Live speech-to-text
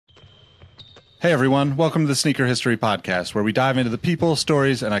Hey everyone, welcome to the Sneaker History Podcast, where we dive into the people,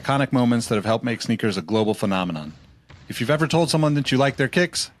 stories, and iconic moments that have helped make sneakers a global phenomenon. If you've ever told someone that you like their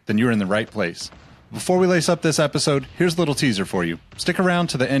kicks, then you're in the right place. Before we lace up this episode, here's a little teaser for you. Stick around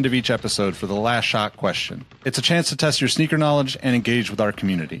to the end of each episode for the last shot question. It's a chance to test your sneaker knowledge and engage with our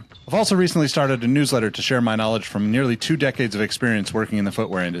community. I've also recently started a newsletter to share my knowledge from nearly 2 decades of experience working in the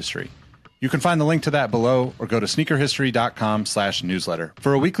footwear industry. You can find the link to that below or go to sneakerhistory.com/newsletter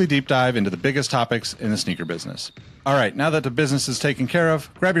for a weekly deep dive into the biggest topics in the sneaker business. All right, now that the business is taken care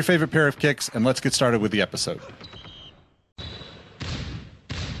of, grab your favorite pair of kicks and let's get started with the episode.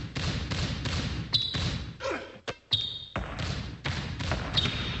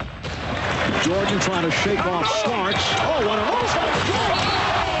 Jordan trying to shake off Starks. Oh, what a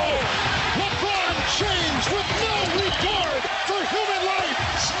LeBron James with no regard for human life.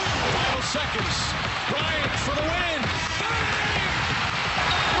 Final seconds. Bryant for the win.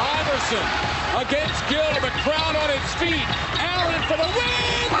 Iverson against Gill. The crowd on its feet. Allen for the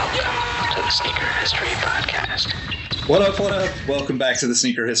win. Welcome to the Sneaker History Podcast. What up, what up? Welcome back to the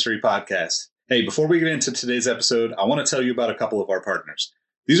Sneaker History Podcast. Hey, before we get into today's episode, I want to tell you about a couple of our partners.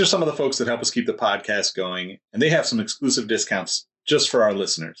 These are some of the folks that help us keep the podcast going, and they have some exclusive discounts just for our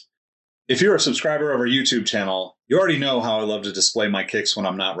listeners. If you're a subscriber of our YouTube channel, you already know how I love to display my kicks when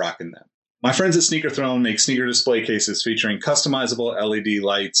I'm not rocking them. My friends at Sneaker Throne make sneaker display cases featuring customizable LED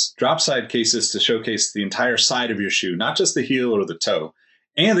lights, drop side cases to showcase the entire side of your shoe, not just the heel or the toe.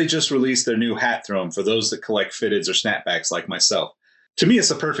 And they just released their new hat throne for those that collect fitteds or snapbacks like myself. To me, it's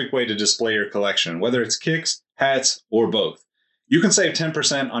the perfect way to display your collection, whether it's kicks, hats, or both. You can save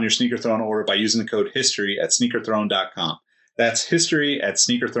 10% on your Sneaker Throne order by using the code HISTORY at sneakerthrone.com. That's history at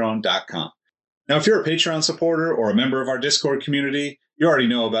sneakerthrone.com. Now, if you're a Patreon supporter or a member of our Discord community, you already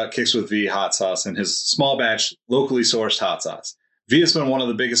know about Kicks with V hot sauce and his small batch, locally sourced hot sauce. V has been one of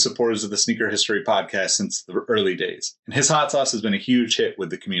the biggest supporters of the Sneaker History Podcast since the early days, and his hot sauce has been a huge hit with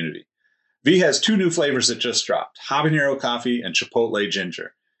the community. V has 2 new flavors that just dropped, habanero coffee and chipotle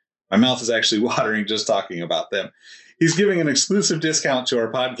ginger. My mouth is actually watering just talking about them. He's giving an exclusive discount to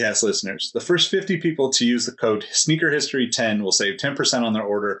our podcast listeners. The first 50 people to use the code SneakerHistory10 will save 10% on their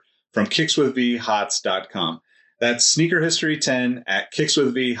order from kickswithvhots.com. That's SneakerHistory10 at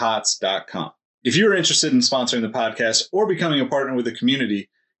kickswithvhots.com. If you're interested in sponsoring the podcast or becoming a partner with the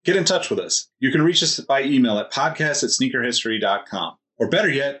community, get in touch with us. You can reach us by email at podcast@sneakerhistory.com. Or better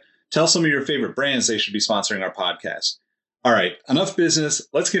yet, tell some of your favorite brands they should be sponsoring our podcast. All right, enough business.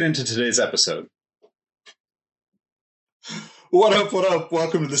 Let's get into today's episode. What up, what up?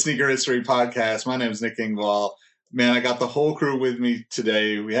 Welcome to the Sneaker History Podcast. My name is Nick Ingvall. Man, I got the whole crew with me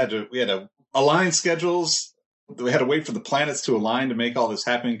today. We had to align schedules. We had to wait for the planets to align to make all this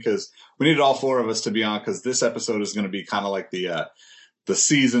happen because we needed all 4 of us to be on because this episode is going to be kind of like the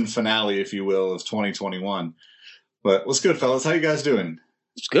season finale, if you will, of 2021. But what's good, fellas? How you guys doing?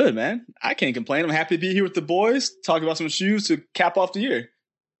 It's good, man. I can't complain. I'm happy to be here with the boys, talking about some shoes to cap off the year.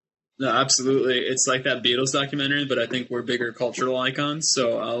 No, absolutely. It's like that Beatles documentary, but I think we're bigger cultural icons.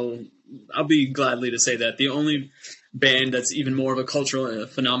 So I'll be gladly to say that the only band that's even more of a cultural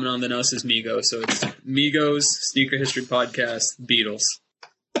phenomenon than us is Migos. So it's Migos, Sneaker History Podcast, Beatles.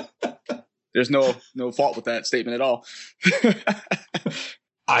 There's no fault with that statement at all.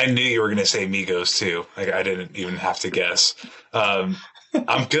 I knew you were going to say Migos too. Like I didn't even have to guess. I'm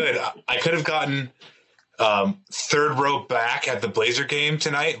good. I could have gotten third row back at the Blazer game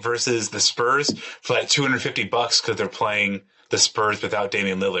tonight versus the Spurs for like $250 because they're playing the Spurs without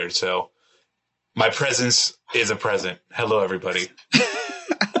Damian Lillard. So my presence is a present. Hello, everybody.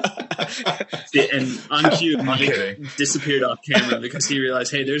 And on cue, Mike disappeared off camera because he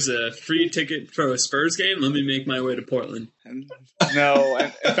realized, hey, there's a free ticket for a Spurs game. Let me make my way to Portland. No,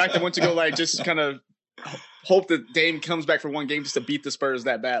 in fact, I went to go just kind of hope that Dame comes back for one game just to beat the Spurs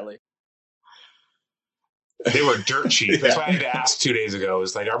that badly. They were dirt cheap. That's why I had to ask 2 days ago. It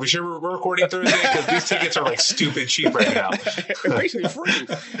was like, are we sure we're recording Thursday? Because these tickets are stupid cheap right now. Basically free.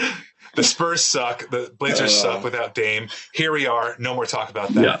 The Spurs suck. The Blazers suck without Dame. Here we are. No more talk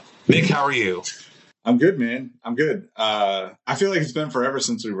about that. Yeah. Nick, how are you? I'm good, man. I'm good. I feel like it's been forever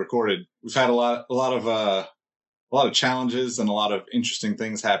since we recorded. We've had a lot of challenges and a lot of interesting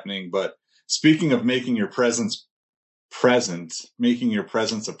things happening. But speaking of making your presence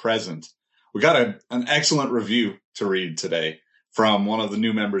a present, we got an excellent review to read today from one of the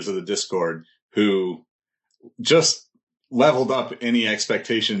new members of the Discord who just leveled up any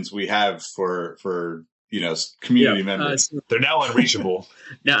expectations we have for community members. They're now unreachable.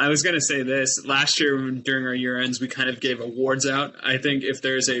 Now, I was going to say this. Last year during our year ends, we kind of gave awards out. I think if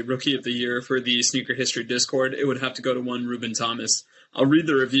there's a Rookie of the Year for the Sneaker History Discord, it would have to go to one Ruben Thomas I'll read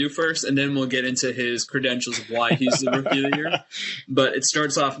the review first, and then we'll get into his credentials of why he's the Rookie of the Year. But it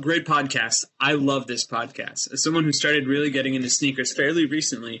starts off, great podcast. I love this podcast. As someone who started really getting into sneakers fairly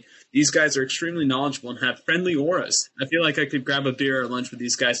recently, these guys are extremely knowledgeable and have friendly auras. I feel like I could grab a beer or lunch with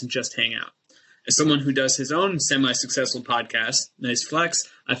these guys and just hang out. As someone who does his own semi-successful podcast, Nice Flex,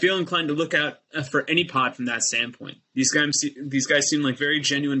 I feel inclined to look out for any pod from that standpoint. These guys seem like very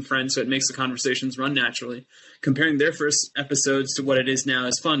genuine friends, so it makes the conversations run naturally. Comparing their first episodes to what it is now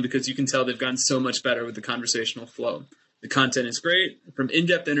is fun because you can tell they've gotten so much better with the conversational flow. The content is great, from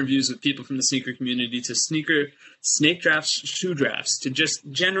in-depth interviews with people from the sneaker community to snake drafts, shoe drafts, to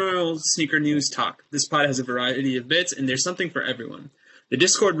just general sneaker news talk. This pod has a variety of bits, and there's something for everyone. The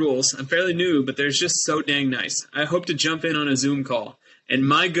Discord rules. I'm fairly new, but they're just so dang nice. I hope to jump in on a Zoom call. And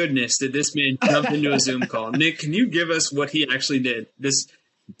my goodness, did this man jump into a Zoom call. Nick, can you give us what he actually did? This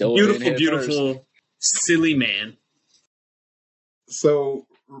beautiful, silly man. So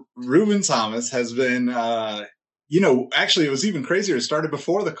Ruben Thomas has been, actually it was even crazier. It started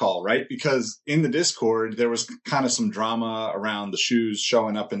before the call, right? Because in the Discord, there was kind of some drama around the shoes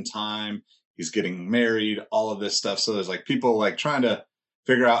showing up in time. He's getting married, all of this stuff. So there's like people like trying to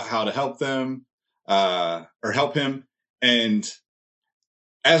figure out how to help them or help him. And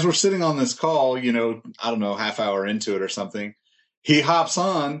as we're sitting on this call, I don't know, half hour into it or something, he hops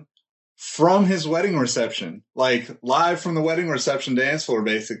on from his wedding reception, like live from the wedding reception dance floor,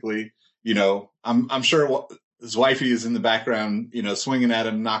 basically. I'm sure his wifey is in the background, swinging at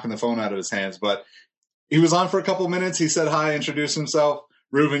him, knocking the phone out of his hands. But he was on for a couple minutes. He said hi, introduced himself.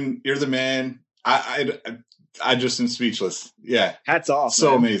 Ruben, you're the man. I just am speechless. Yeah. Hats off. So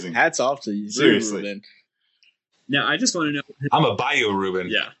man. amazing. Hats off to you. Seriously. Ruben. Now, I just want to know. I'm a bio Ruben.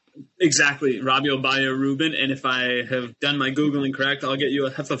 Yeah, exactly. Rabio Bio Ruben. And if I have done my Googling correct, I'll get you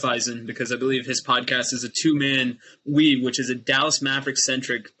a Hefeweizen because I believe his podcast is a two-man weave, which is a Dallas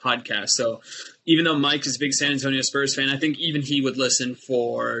Mavericks-centric podcast. So even though Mike is a big San Antonio Spurs fan, I think even he would listen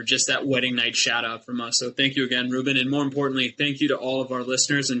for just that wedding night shout-out from us. So thank you again, Ruben. And more importantly, thank you to all of our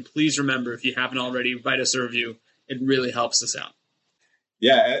listeners. And please remember, if you haven't already, write us a review. It really helps us out.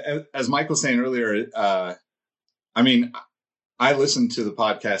 Yeah, as Mike was saying earlier, I listened to the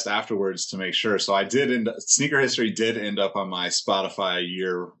podcast afterwards to make sure. So I did Sneaker History did end up on my Spotify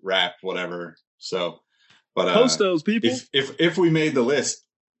year wrap, whatever. So, but post those people. If we made the list,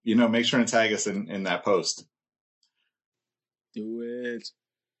 make sure and tag us in that post. Do it.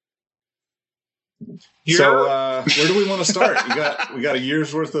 So where do we want to start? We got a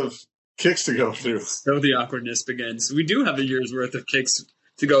year's worth of kicks to go through. So the awkwardness begins. We do have a year's worth of kicks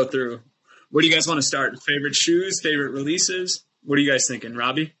to go through. Where do you guys want to start? Favorite shoes, favorite releases? What are you guys thinking,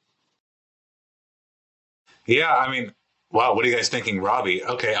 Robbie? Yeah, wow, what are you guys thinking, Robbie?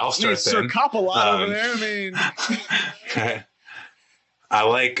 Okay, I'll start then. Sir Cop a lot over there. I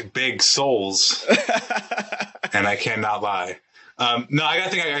like big soles, and I cannot lie. No, I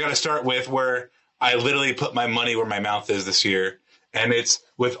got to start with where I literally put my money where my mouth is this year, and it's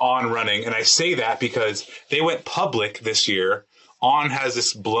with On Running. And I say that because they went public this year. On has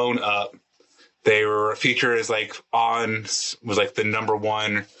this blown up. They were featured as On was the number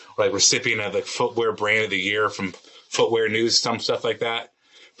one recipient of footwear brand of the year from Footwear News, some stuff like that.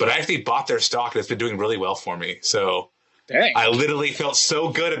 But I actually bought their stock and it's been doing really well for me. So dang. I literally felt so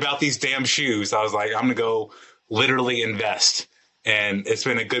good about these damn shoes. I was like, I'm going to go literally invest. And it's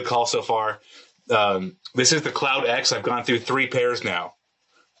been a good call so far. This is the Cloud X. I've gone through 3 pairs now.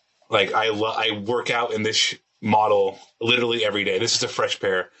 I work out in this model literally every day. This is a fresh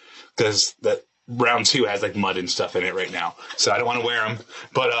pair because that round 2 has mud and stuff in it right now. So I don't want to wear them.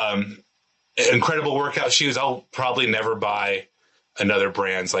 But incredible workout shoes. I'll probably never buy another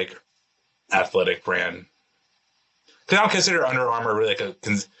brand's athletic brand. Because I don't consider Under Armour really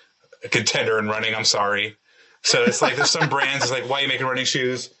a contender in running. I'm sorry. So it's there's some brands. It's why are you making running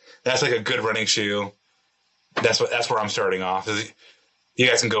shoes? That's a good running shoe. That's where I'm starting off. You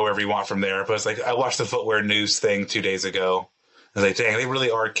guys can go wherever you want from there. But it's I watched the Footwear News thing 2 days ago. I was dang, they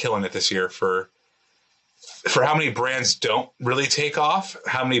really are killing it this year for how many brands don't really take off.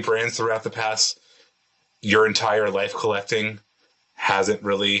 How many brands throughout the past your entire life collecting hasn't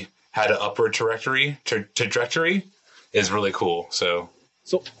really had an upward trajectory is really cool. So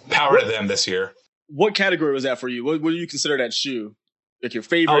power to them this year. What category was that for you? What do you consider that shoe? Your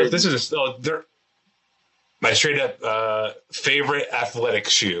favorite? Oh, this is they're my straight up favorite athletic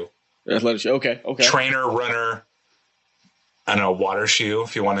shoe. Athletic shoe. Okay. Trainer, runner. I don't know, water shoe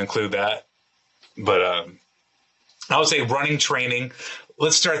if you want to include that. But I would say running training.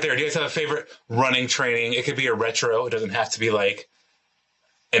 Let's start there. Do you guys have a favorite running training? It could be a retro. It doesn't have to be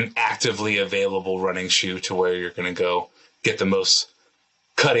an actively available running shoe to where you're going to go get the most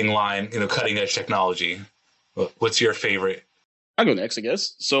cutting edge technology. What's your favorite? I'll go next, I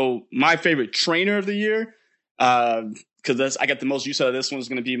guess. So my favorite trainer of the year, because I got the most use out of this one, is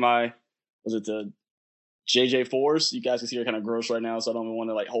going to be the JJ4s. You guys can see they're kind of gross right now, so I don't even want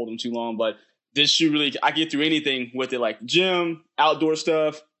to like hold them too long. But this shoe really, I get through anything with it, like gym, outdoor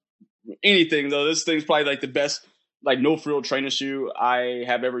stuff, anything. Though this thing's probably like the best, like no frill trainer shoe I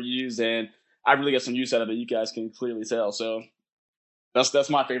have ever used, and I really got some use out of it. You guys can clearly tell. So that's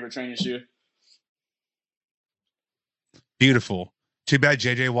my favorite training shoe. Beautiful. Too bad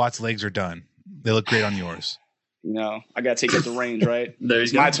JJ Watt's legs are done. They look great on yours. You know, I got to take it to range, right?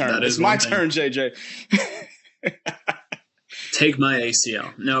 There's my turn. It's my turn, JJ. Take my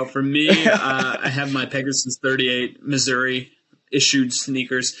ACL. No, for me, I have my Pegasus 38 Missouri issued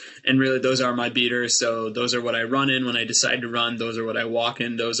sneakers, and really those are my beaters. So those are what I run in when I decide to run. Those are what I walk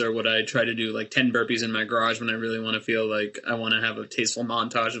in. Those are what I try to do, like 10 burpees in my garage when I really want to feel like I want to have a tasteful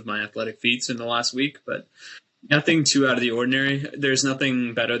montage of my athletic feats in the last week. But nothing too out of the ordinary. There's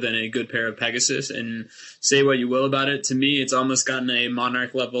nothing better than a good pair of Pegasus, and say what you will about it. To me, it's almost gotten a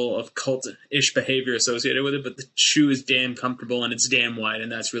Monarch level of cult-ish behavior associated with it, but the shoe is damn comfortable and it's damn wide,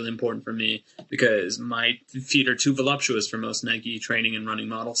 and that's really important for me because my feet are too voluptuous for most Nike training and running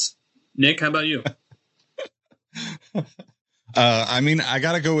models. Nick, how about you? I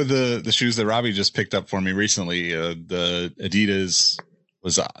got to go with the shoes that Robbie just picked up for me recently. The Adidas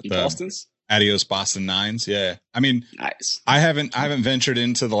was the Boston's? Adios Boston 9s. Yeah. I mean, nice. I haven't ventured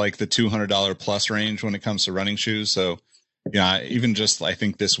into the $200 plus range when it comes to running shoes. So, yeah, even just, I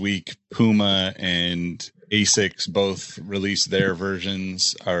think this week, Puma and Asics both released their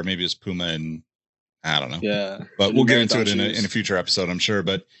versions, or maybe it's Puma and I don't know. Yeah. But we'll get into it in a future episode, I'm sure.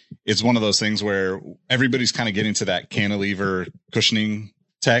 But it's one of those things where everybody's kind of getting to that cantilever cushioning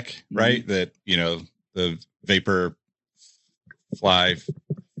tech, right? Mm-hmm. That, the vapor fly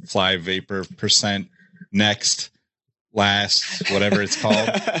vapor percent next last whatever it's called,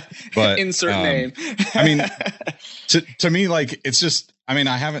 but insert name. I mean, to me, like, it's just, I mean,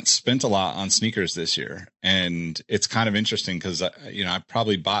 I haven't spent a lot on sneakers this year, and it's kind of interesting because I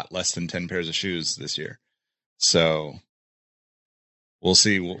probably bought less than 10 pairs of shoes this year, so we'll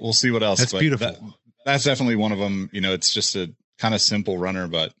see what else. That's beautiful. That's definitely one of them. It's just a kind of simple runner,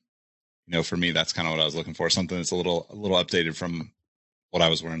 but for me, that's kind of what I was looking for, something that's a little updated from what I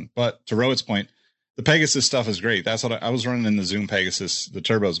was wearing. But to Rohit's point, the Pegasus stuff is great. That's what I was running in the Zoom Pegasus, the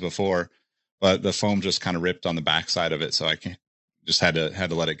turbos before, but the foam just kind of ripped on the backside of it. So I just had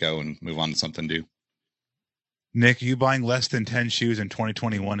to let it go and move on to something new. Nick, you buying less than 10 shoes in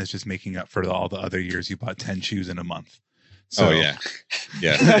 2021 is just making up for all the other years you bought 10 shoes in a month. So, yeah.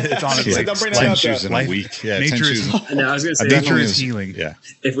 It's honestly don't bring that 10 up shoes in a week. Yeah, nature 10 is, shoes. No, I was going to say, nature is healing. Yeah.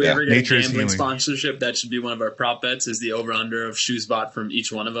 If we ever get nature a is gambling healing. sponsorship, that should be one of our prop bets, is the over-under of shoes bought from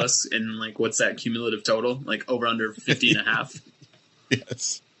each one of us. And, what's that cumulative total? Over-under 50 and a half.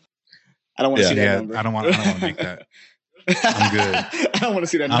 Yes. I don't want to see that number. I don't want to make that. I'm good. I don't want to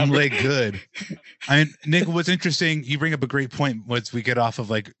see that number. I'm good. I mean, Nick, what's interesting, you bring up a great point once we get off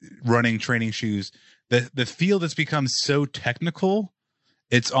of running training shoes. The field has become so technical.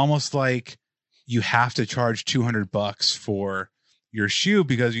 It's almost like you have to charge $200 for your shoe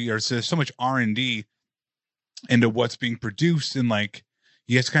because there's so much R&D into what's being produced, and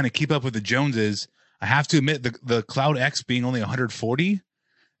you have to kind of keep up with the Joneses. I have to admit, the Cloud X being only 140,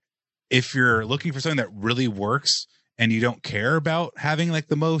 if you're looking for something that really works and you don't care about having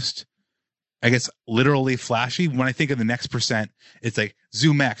the most, I guess, literally flashy. When I think of the next percent, it's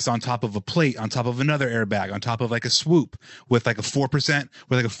Zoom X on top of a plate, on top of another airbag, on top of a swoop with a 4%,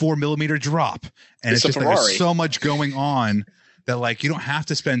 with a 4mm drop. And it's just there's so much going on that you don't have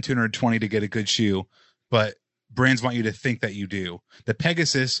to spend $220 to get a good shoe, but brands want you to think that you do. The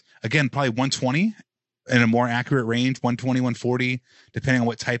Pegasus, again, probably 120 in a more accurate range, 120, 140, depending on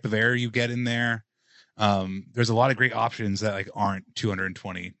what type of air you get in there. There's a lot of great options that aren't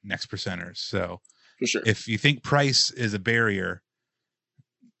 220 next percenters. So for sure, if you think price is a barrier,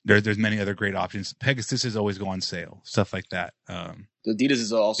 there's many other great options. Pegasus is always go on sale, stuff like that. The Adidas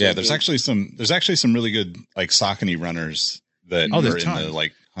is also there's actually some really good Saucony runners that are in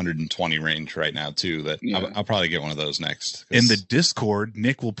the 120 range right now too. That I'll probably get one of those next. In the Discord,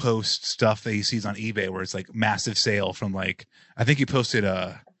 Nick will post stuff that he sees on eBay where it's massive sale from I think he posted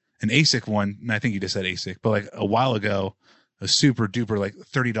an ASIC one, and I think you just said ASIC, but a while ago, a super duper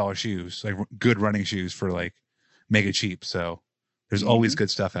 $30 shoes, good running shoes for mega cheap. So there's always good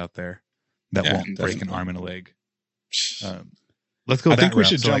stuff out there that won't break an arm and a leg. Let's go. I think we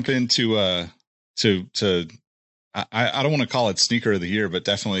should jump into to I don't want to call it sneaker of the year, but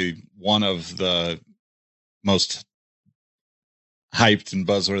definitely one of the most hyped and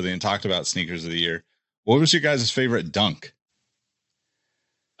buzzworthy and talked about sneakers of the year. What was your guys' favorite dunk?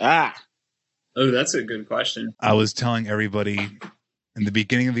 Oh, that's a good question. I was telling everybody in the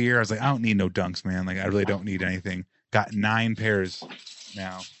beginning of the year, I was like, I don't need no dunks, man. Like, I really don't need anything. Got 9 pairs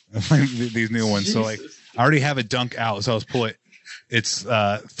now, these new ones. Jesus. So, like, I already have a dunk out. So I was pull it. It's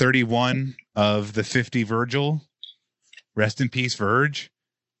 31 of the 50 Virgil. Rest in peace, Verge.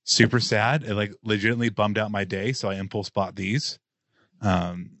 Super sad. It like legitimately bummed out my day. So I impulse bought these.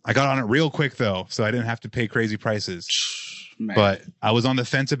 I got on it real quick though, so I didn't have to pay crazy prices. Man. But I was on the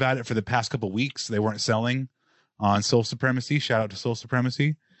fence about it for the past couple of weeks. They weren't selling on Soul Supremacy. Shout out to Soul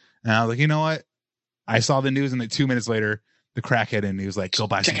Supremacy. And I was like, you know what? I saw the news, and like 2 minutes later, the crackhead in me was like, go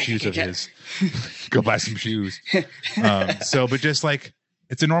buy some shoes of his. Go buy some shoes. But just like,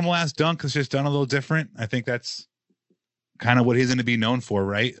 it's a normal ass dunk. It's just done a little different. I think that's kind of what he's going to be known for,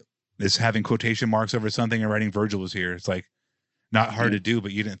 right? Is having quotation marks over something and writing Virgil was here. It's like not hard to do,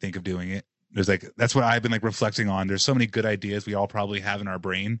 but you didn't think of doing it. There's like, that's what I've been like reflecting on. There's so many good ideas we all probably have in our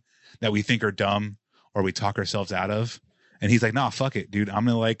brain that we think are dumb or we talk ourselves out of. And he's like, nah, fuck it, dude. I'm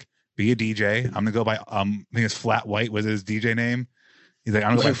going to like be a DJ. I'm going to go by, I think it's Flat White was his DJ name. He's like,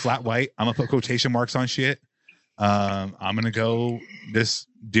 I'm going to go by Flat White. I'm going to put quotation marks on shit. I'm going to go just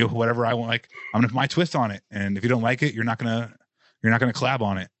do whatever I want. Like, I'm going to put my twist on it. And if you don't like it, you're not going to collab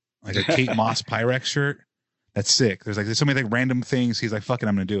on it. Like a Kate Moss Pyrex shirt. That's sick. There's so many like random things. He's like, fuck it,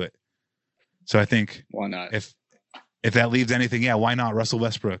 I'm going to do it. So I think why not? If that leaves anything, yeah, why not Russell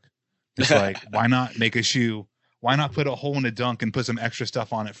Westbrook? It's like, why not make a shoe? Why not put a hole in a dunk and put some extra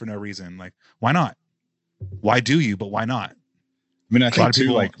stuff on it for no reason? Like, why not? Why do you? But why not? I mean, I think too,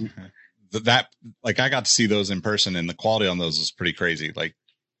 people, like that, like I got to see those in person, and the quality on those was pretty crazy. Like,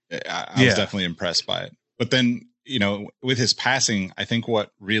 I was definitely impressed by it. But then, you know, with his passing, I think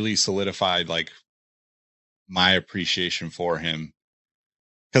what really solidified like my appreciation for him,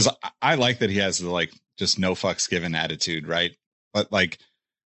 because I like that he has the like just no fucks given attitude, right? But like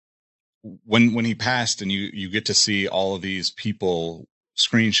when he passed, and you get to see all of these people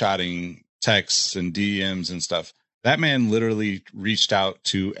screenshotting texts and DMs and stuff, that man literally reached out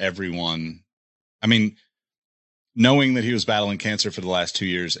to everyone. I mean, knowing that he was battling cancer for the last 2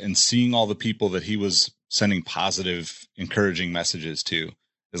 years and seeing all the people that he was sending positive, encouraging messages to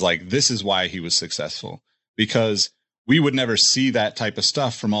is like, this is why he was successful, because we would never see that type of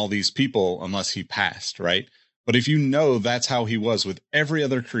stuff from all these people unless he passed. Right. But if you know, that's how he was with every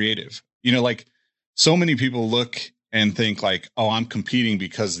other creative, you know, like so many people look and think like, oh, I'm competing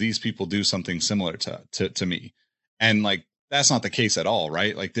because these people do something similar to me. And like, that's not the case at all.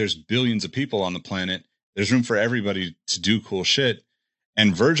 Right. Like there's billions of people on the planet. There's room for everybody to do cool shit.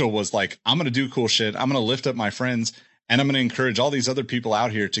 And Virgil was like, I'm going to do cool shit. I'm going to lift up my friends, and I'm going to encourage all these other people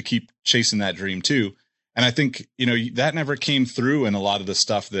out here to keep chasing that dream too. And I think, you know, that never came through in a lot of the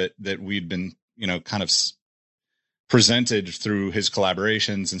stuff that we'd been, you know, kind of presented through his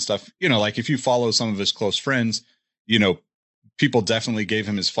collaborations and stuff. You know, like if you follow some of his close friends, you know, people definitely gave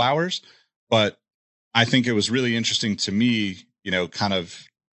him his flowers. But I think it was really interesting to me, you know, kind of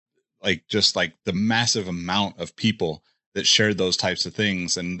like just like the massive amount of people that shared those types of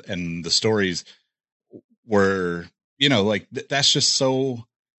things, and the stories were, you know, like that's just so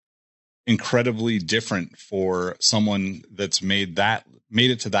incredibly different for someone that's made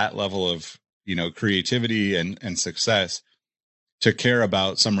it to that level of, you know, creativity and success, to care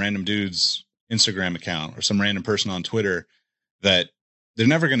about some random dude's Instagram account or some random person on Twitter that they're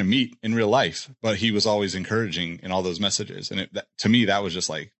never going to meet in real life, but he was always encouraging in all those messages. And to me, that was just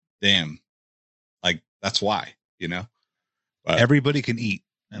like, damn, like that's why, you know, but everybody can eat,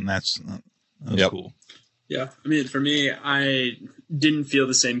 and that's cool. Yeah. I mean, for me, I didn't feel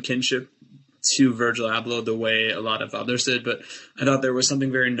the same kinship to Virgil Abloh the way a lot of others did, but I thought there was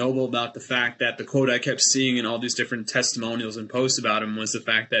something very noble about the fact that the quote I kept seeing in all these different testimonials and posts about him was the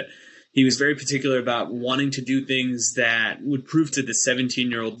fact that he was very particular about wanting to do things that would prove to the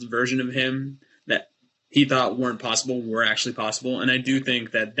 17-year-old version of him that he thought weren't possible were actually possible. And I do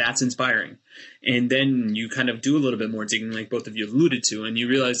think that that's inspiring. And then you kind of do a little bit more digging, like both of you alluded to, and you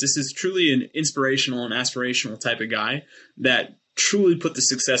realize this is truly an inspirational and aspirational type of guy that truly put the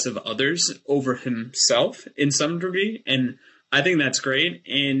success of others over himself in some degree. And I think that's great.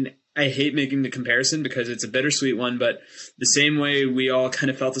 And I hate making the comparison because it's a bittersweet one, but the same way we all kind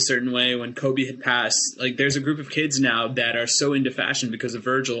of felt a certain way when Kobe had passed, like there's a group of kids now that are so into fashion because of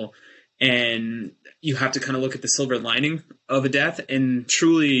Virgil, and you have to kind of look at the silver lining of a death and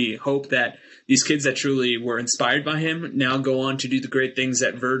truly hope that these kids that truly were inspired by him now go on to do the great things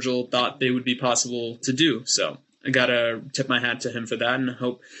that Virgil thought they would be possible to do. So I got to tip my hat to him for that, and I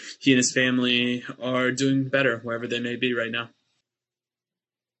hope he and his family are doing better wherever they may be right now.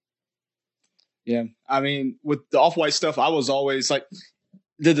 Yeah. I mean, with the Off-White stuff, I was always like,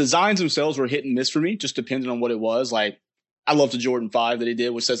 the designs themselves were hit and miss for me, just depending on what it was. Like, I love the Jordan 5 that he did,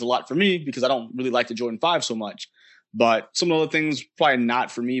 which says a lot for me because I don't really like the Jordan 5 so much. But some other things, probably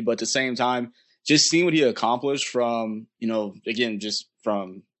not for me. But at the same time, just seeing what he accomplished from, again, just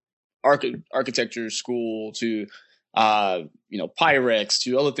from architecture school to, Pyrex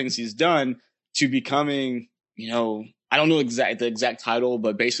to other things he's done to becoming, I don't know the exact title,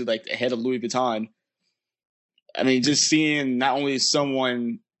 but basically like the head of Louis Vuitton. I mean, just seeing not only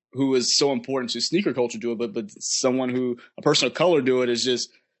someone who is so important to sneaker culture do it, but a person of color do it is just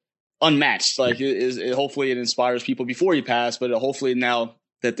unmatched. Like hopefully it inspires people before he passed, but hopefully now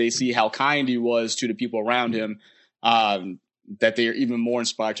that they see how kind he was to the people around him, that they are even more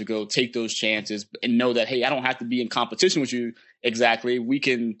inspired to go take those chances and know that, hey, I don't have to be in competition with you exactly. We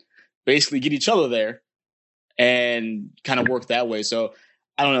can basically get each other there and kind of work that way. So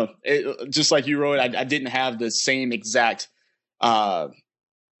I don't know. Just like you wrote, I didn't have the same exact feeling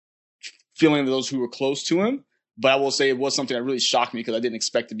of those who were close to him. But I will say it was something that really shocked me because I didn't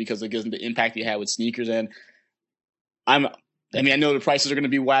expect it because of the impact he had with sneakers. And I know the prices are going to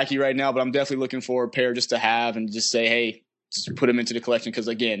be wacky right now, but I'm definitely looking for a pair just to have and just say, hey, just put him into the collection. Because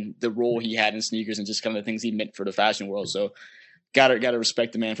again, the role he had in sneakers and just kind of the things he meant for the fashion world. So gotta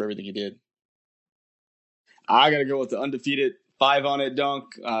respect the man for everything he did. I got to go with the undefeated 5 on it dunk.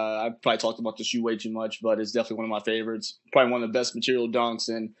 I probably talked about the shoe way too much, but it's definitely one of my favorites. Probably one of the best material dunks.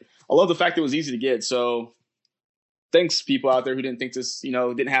 And I love the fact that it was easy to get. So thanks, people out there who didn't think this,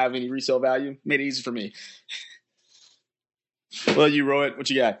 didn't have any resale value. Made it easy for me. Well, you wrote it. What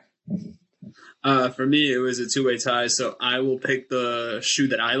you got? For me, it was a two-way tie, so I will pick the shoe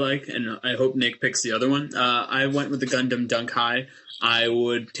that I like, and I hope Nick picks the other one. I went with the Gundam Dunk High. I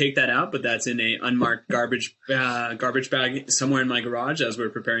would take that out, but that's in a unmarked garbage bag somewhere in my garage as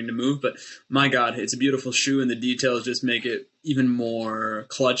we're preparing to move. But my God, it's a beautiful shoe, and the details just make it even more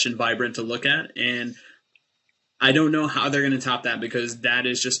clutch and vibrant to look at. And I don't know how they're going to top that because that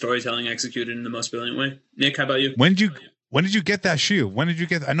is just storytelling executed in the most brilliant way. Nick, how about you? When did you get that shoe? When did you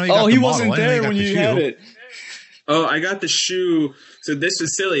get? I know you got the he model. wasn't there when you had it. Oh, I got the shoe. So this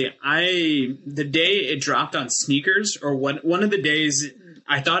was silly. The day it dropped on sneakers, or one of the days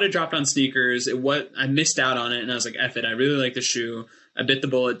I thought it dropped on sneakers. I missed out on it, and I was like, "F it!" I really like the shoe. I bit the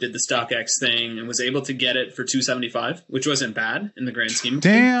bullet, did the StockX thing, and was able to get it for $275, which wasn't bad in the grand scheme.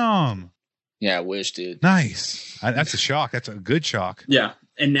 Damn. Yeah, I wish, dude. Nice. That's a shock. That's a good shock. Yeah.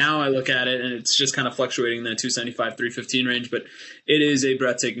 And now I look at it, and it's just kind of fluctuating in that $275, $315 range, but it is a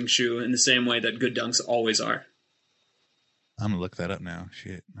breathtaking shoe in the same way that good dunks always are. I'm going to look that up now.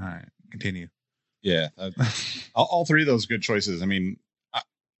 Shit. All right. Continue. Yeah. All three of those good choices. I mean,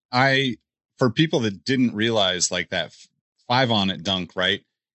 I for people that didn't realize like that 5 on it dunk, right?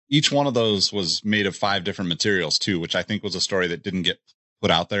 Each one of those was made of 5 different materials too, which I think was a story that didn't get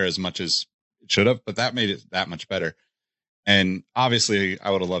put out there as much as it should have, but that made it that much better. And obviously I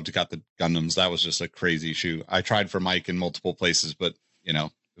would have loved to got the Gundams. That was just a crazy shoe. I tried for Mike in multiple places, but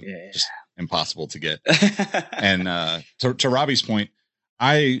just impossible to get. And to Robbie's point,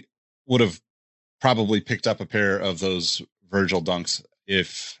 I would have probably picked up a pair of those Virgil dunks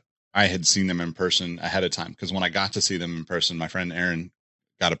if I had seen them in person ahead of time. Because when I got to see them in person, my friend Aaron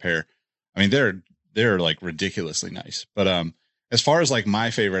got a pair. I mean, they're like ridiculously nice. But as far as like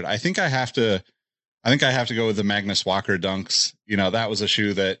my favorite, I think I have to go with the Magnus Walker dunks. That was a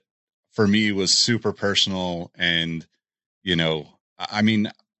shoe that for me was super personal. And, I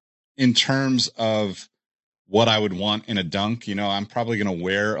mean, in terms of what I would want in a dunk, I'm probably going to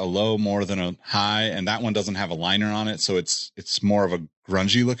wear a low more than a high. And that one doesn't have a liner on it. So it's more of a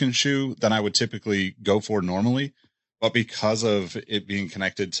grungy looking shoe than I would typically go for normally. But because of it being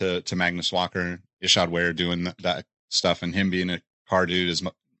connected to Magnus Walker, Ishod Ware doing that stuff and him being a car dude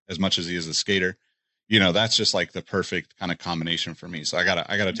as much as he is a skater, that's just like the perfect kind of combination for me. So I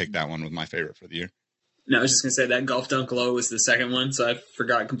gotta take that one with my favorite for the year. No, I was just gonna say that Golf Dunk Low was the second one, so I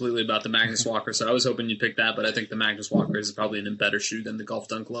forgot completely about the Magnus Walker. So I was hoping you'd pick that, but I think the Magnus Walker is probably a better shoe than the Golf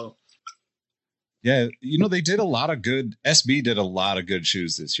Dunk Low. Yeah, they did a lot of good. SB did a lot of good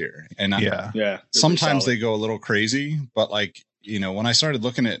shoes this year, and sometimes they go a little crazy. But like when I started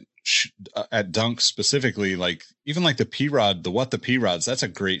looking at dunks specifically, like even like the P-Rod, the P-Rods, that's a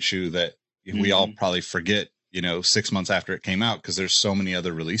great shoe that we all probably forget, 6 months after it came out because there's so many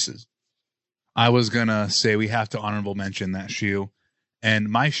other releases. I was going to say we have to honorable mention that shoe. And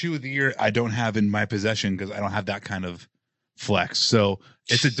my shoe of the year, I don't have in my possession because I don't have that kind of flex. So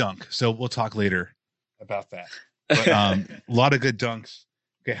it's a dunk. So we'll talk later about that. But a lot of good dunks.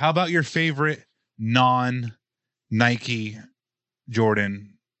 Okay, how about your favorite non-Nike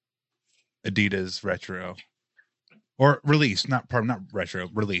Jordan Adidas retro or release, not retro,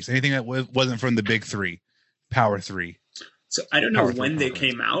 release. Anything that wasn't from the big three, Power 3. So I don't know Power 3 when they Power.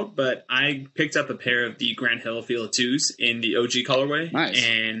 came out, but I picked up a pair of the Grant Hill Field 2s in the OG colorway. Nice.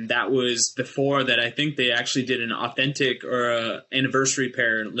 And that was before that. I think they actually did an authentic or a anniversary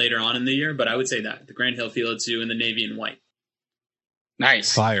pair later on in the year, but I would say that the Grant Hill Field 2 in the navy and white.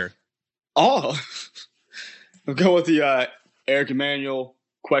 Nice. Fire. Oh, I'll go with the Eric Emanuel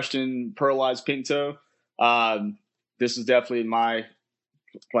question, pearlized pink toe. This is definitely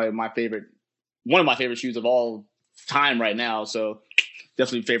probably my favorite, one of my favorite shoes of all time right now. So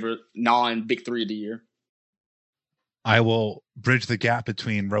definitely favorite non-big three of the year. I will bridge the gap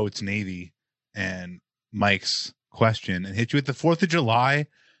between Rhodes Navy and Mike's question and hit you with the 4th of July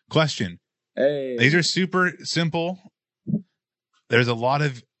question. Hey, These are super simple. There's a lot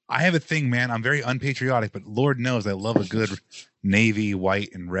of, I have a thing, man. I'm very unpatriotic, but Lord knows I love a good navy, white,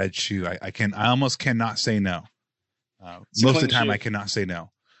 and red shoe. I almost cannot say no. Most of the time, I cannot say no.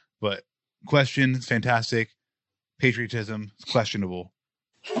 But question, fantastic. Patriotism, questionable.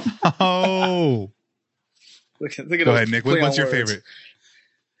 Oh, go ahead, Nick. What's your favorite?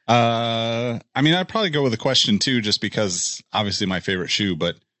 I mean, I'd probably go with a question too, just because obviously my favorite shoe.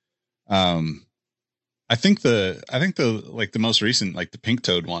 But I think the like the most recent, like the pink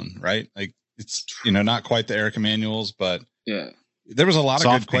toed one, right? Like it's not quite the Eric Emanuel's, but yeah, there was a lot of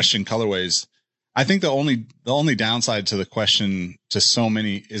Soft good question colorways. I think the only downside to the question to so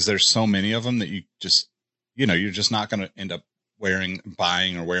many is there's so many of them that you just you're just not going to end up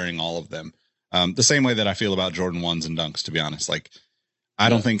buying or wearing all of them. The same way that I feel about Jordan 1s and Dunks, to be honest. Like I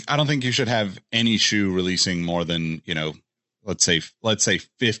don't think you should have any shoe releasing more than, let's say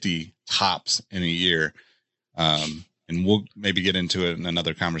 50 tops in a year. And we'll maybe get into it in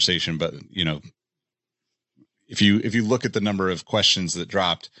another conversation, but if you look at the number of questions that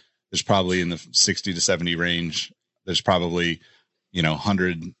dropped, there's probably in the 60 to 70 range. There's probably,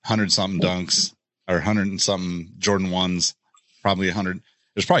 100 something Dunks or 100 and something Jordan 1s, probably 100.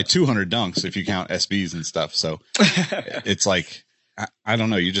 There's probably 200 Dunks if you count SBs and stuff. So it's like, I don't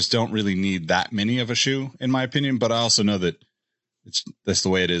know. You just don't really need that many of a shoe, in my opinion. But I also know that that's the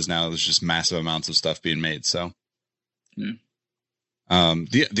way it is now. There's just massive amounts of stuff being made. So, the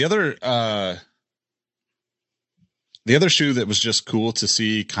other shoe that was just cool to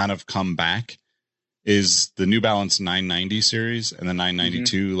see kind of come back is the New Balance 990 series and the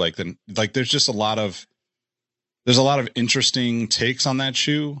 992. Mm-hmm. There's just a lot of interesting takes on that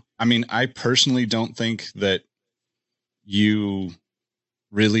shoe. I mean, I personally don't think that you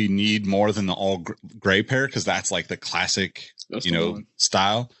really need more than the all gray pair, because that's like the classic,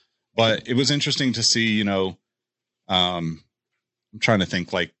 style. But it was interesting to see, I'm trying to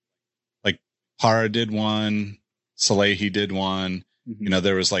think like Para did one, Salehi did one. Mm-hmm.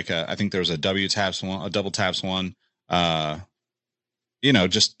 There was I think there was a double taps one.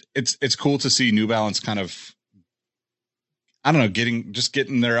 Just it's cool to see New Balance kind of, I don't know,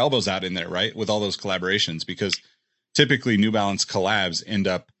 getting their elbows out in there, right? With all those collaborations, because typically New Balance collabs end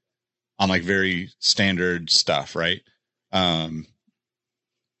up on like very standard stuff, right? I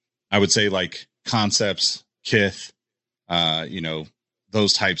would say like Concepts, Kith,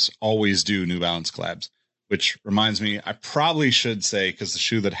 those types always do New Balance collabs, which reminds me, I probably should say, because the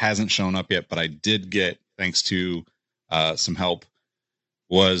shoe that hasn't shown up yet, but I did get, thanks to some help,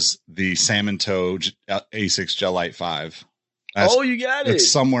 was the Salmon Toe Asics Gel Light 5. You got it. It's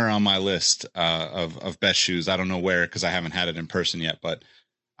somewhere on my list of best shoes. I don't know where, because I haven't had it in person yet, but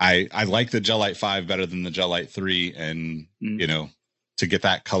I like the Gel Light 5 better than the Gel Light 3. And, to get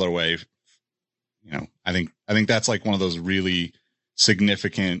that colorway, I think that's like one of those really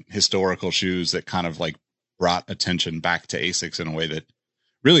significant historical shoes that kind of like brought attention back to Asics in a way that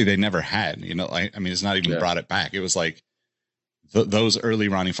really they never had. It's not even brought it back. It was like those early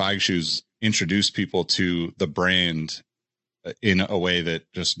Ronnie Fieg shoes introduced people to the brand in a way that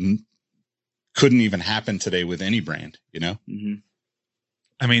just couldn't even happen today with any brand, Mm-hmm.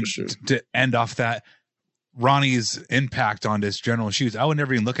 I mean, to end off that, Ronnie's impact on this general shoes, I would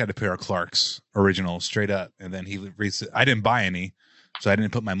never even look at a pair of Clark's original straight up. And then I didn't buy any, so I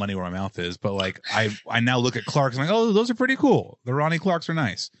didn't put my money where my mouth is. But like, I now look at Clark's and I'm like, oh, those are pretty cool. The Ronnie Clark's are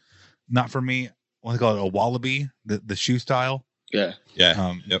nice. Not for me. What do they call it? A Wallaby, the shoe style. Yeah.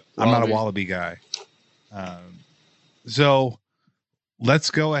 Yeah. Yep. I'm not a Wallaby guy. So let's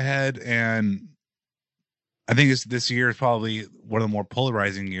go ahead, and I think this year is probably one of the more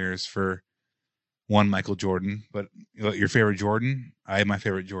polarizing years for Michael Jordan. But your favorite Jordan? I have my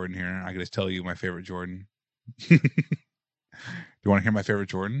favorite Jordan here. I got to tell you my favorite Jordan. Do you want to hear my favorite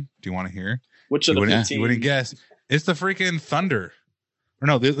Jordan? Do you want to hear? Which of the 15? You wouldn't guess. It's the freaking Thunder. Or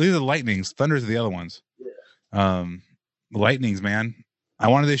no, these are the Lightnings. Thunders are the other ones. The Lightnings, man. I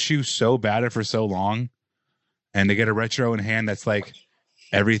wanted this shoe so bad for so long, and to get a retro in hand that's like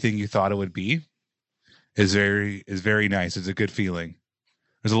everything you thought it would be is very nice. It's a good feeling.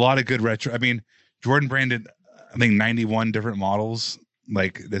 There's a lot of good retro. I mean, Jordan branded, I think 91 different models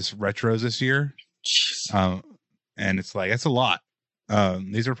like this retros this year. And it's like, that's a lot.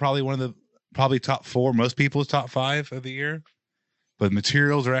 These are probably one of the top 4, most people's top 5 of the year, but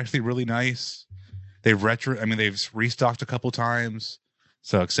materials are actually really nice. They've restocked a couple times.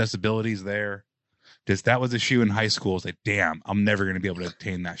 So accessibility's there. That was a shoe in high school. It's like, damn, I'm never going to be able to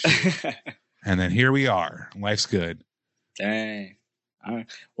obtain that shoe. And then here we are. Life's good. Dang. All right.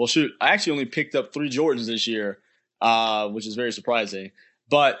 Well, shoot, I actually only picked up 3 Jordans this year, which is very surprising.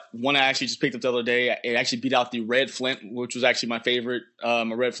 But one I actually just picked up the other day, it actually beat out the Red Flint, which was actually my favorite. A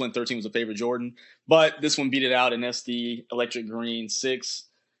Red Flint 13 was a favorite Jordan. But this one beat it out, and that's the Electric Green 6.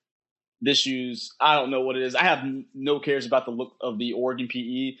 This shoe's, I don't know what it is. I have no cares about the look of the Oregon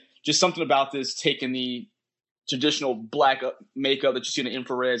PE. Just something about this, taking the traditional black makeup that you see in the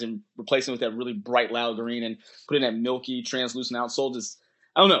infrareds and replacing it with that really bright, loud green and putting that milky, translucent outsole. Just,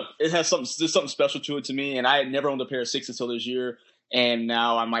 I don't know. It has something special to it to me. And I had never owned a pair of 6s until this year. And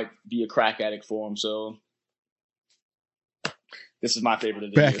now I might be a crack addict for them. So this is my favorite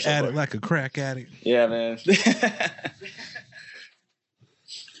of the year. Crack addict like a crack addict. Yeah, man.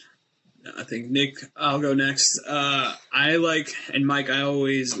 I think, Nick, I'll go next. I like, and Mike, I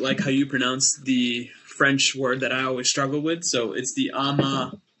always like how you pronounce the French word that I always struggle with. So it's the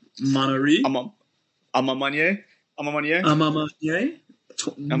Amamanière. Amamanière? Amamanière?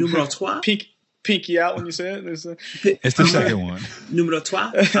 Numero 3? Pinky out when you say it. It's the second one. Numero 3.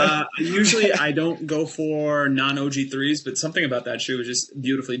 Usually I don't go for non-OG 3s, but something about that shoe was just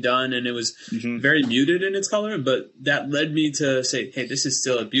beautifully done, and it was very muted in its color, but that led me to say, hey, this is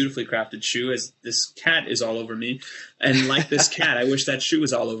still a beautifully crafted shoe, as this cat is all over me. And like this cat, I wish that shoe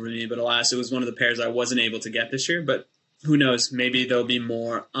was all over me, but alas, it was one of the pairs I wasn't able to get this year, but who knows, maybe there'll be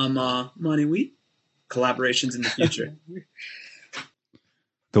more Amamanière collaborations in the future.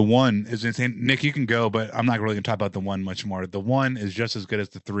 The 1 is insane. Nick, you can go, but I'm not really going to talk about the 1 much more. The 1 is just as good as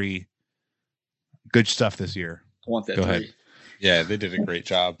the 3. Good stuff this year. I want that. Go ahead. Yeah, they did a great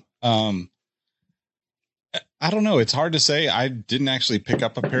job. I don't know. It's hard to say. I didn't actually pick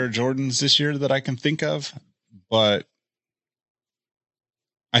up a pair of Jordans this year that I can think of, but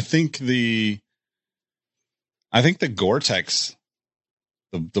I think the Gore-Tex,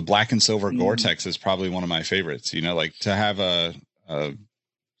 the black and silver Gore-Tex is probably one of my favorites. You know, like to have a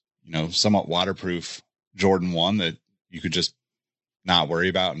somewhat waterproof Jordan 1 that you could just not worry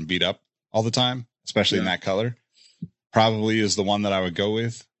about and beat up all the time, especially in that color, probably is the one that I would go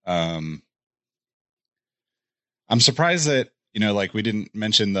with. I'm surprised that, like we didn't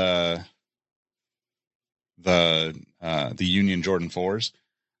mention the Union Jordan 4s.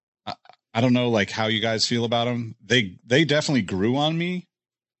 I don't know, like how you guys feel about them. They definitely grew on me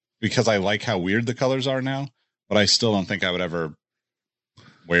because I like how weird the colors are now, but I still don't think I would ever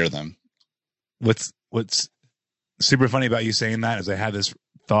wear them. What's super funny about you saying that is I had this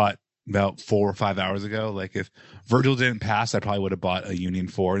thought about 4 or 5 hours ago. Like if Virgil didn't pass, I probably would have bought a Union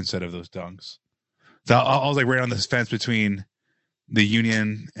 4 instead of those Dunks. So I was like right on this fence between the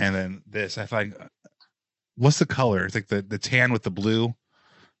Union and then this. I find, what's the color? It's like the tan with the blue.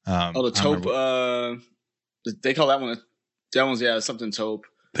 The taupe. They call that one. That one's something taupe.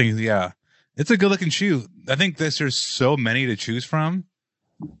 Yeah, it's a good looking shoe. I think there's so many to choose from.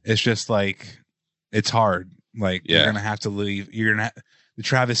 It's just like it's hard. Like you're gonna have to leave. You're gonna the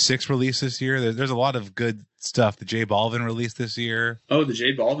Travis 6 release this year. There's a lot of good stuff. The J Balvin release this year. Oh, the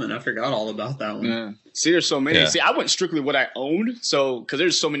J Balvin! I forgot all about that one. Yeah. See, there's so many. See, I went strictly what I owned. So because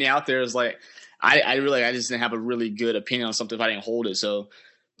there's so many out there, it's like I just didn't have a really good opinion on something if I didn't hold it. So,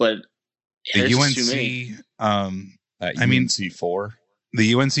 but the UNC, UNC 4.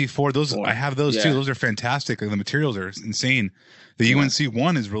 The UNC 4, those I have those too. Those are fantastic. Like, the materials are insane. The UNC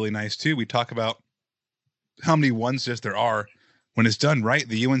 1 is really nice too. We talk about how many ones just there are. When it's done right,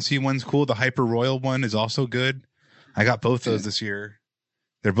 the UNC one's cool. The Hyper Royal one is also good. I got both those this year.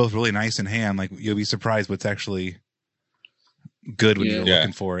 They're both really nice in hand. Like you'll be surprised what's actually good when you're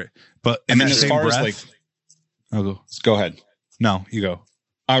looking for it. But in that same breath, go ahead. No, you go.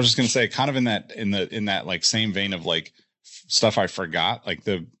 I was just gonna say, kind of in that like same vein of like stuff I forgot. Like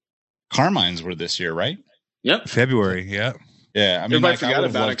the Carmines were this year, right? Yep, February. Yeah. I mean, like, I would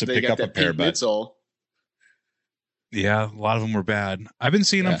have loved to pick up a pair, but yeah, a lot of them were bad. I've been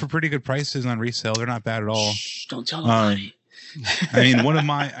seeing them for pretty good prices on resale. They're not bad at all. Shh, don't tell nobody.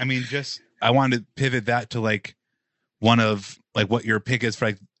 I mean, I wanted to pivot that to like one of like what your pick is for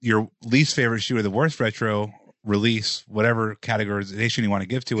like your least favorite shoe or the worst retro release, whatever categorization you want to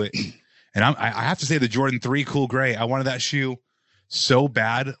give to it. And I have to say the Jordan 3 Cool Gray. I wanted that shoe so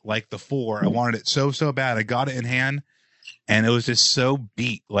bad, like the 4. I wanted it so bad. I got it in hand, and it was just so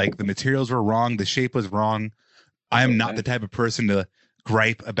beat. Like the materials were wrong, the shape was wrong. I am not the type of person to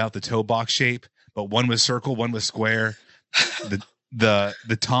gripe about the toe box shape, but one was circle, one was square.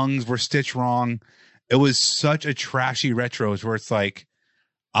 The tongues were stitched wrong. It was such a trashy retros where it's like,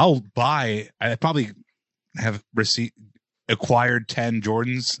 I probably have acquired 10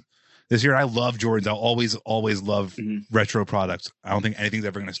 Jordans this year. I love Jordans. I'll always love retro products. I don't think anything's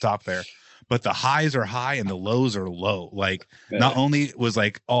ever going to stop there. But the highs are high and the lows are low. Like, not only was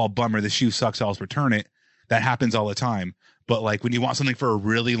like, oh, bummer, the shoe sucks, I'll return it. That happens all the time. But like when you want something for a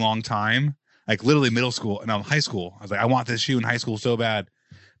really long time, like literally middle school and high school, I was like, I want this shoe in high school so bad.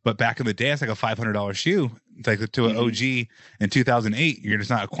 But back in the day, it's like a $500 shoe. It's like to an OG in 2008, you're just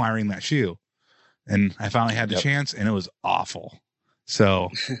not acquiring that shoe. And I finally had the chance, and it was awful. So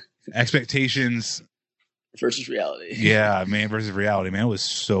expectations versus reality. Yeah, man, versus reality, man. It was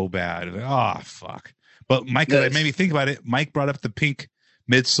so bad. Oh, fuck. But Mike, it made me think about it. Mike brought up the pink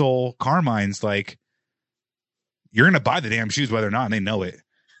midsole Carmines. Like, you're going to buy the damn shoes whether or not, and they know it.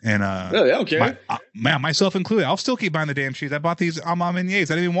 And really, I don't care. Myself included, I'll still keep buying the damn shoes. I bought these Ama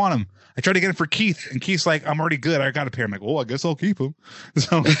Miniers. I didn't even want them. I tried to get them for Keith, and Keith's like, I'm already good. I got a pair. I'm like, well, I guess I'll keep them.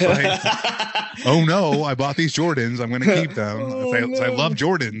 So like, oh no, I bought these Jordans. I'm going to keep them. I love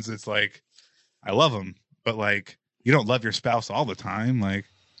Jordans. It's like, I love them, but like, you don't love your spouse all the time. Like,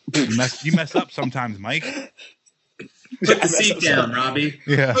 you mess up sometimes, Mike. Put the seat down, Robbie.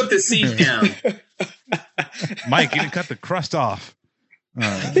 Yeah. Put the seat down. Mike, you didn't cut the crust off.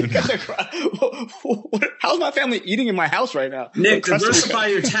 How's my family eating in my house right now? Nick, diversify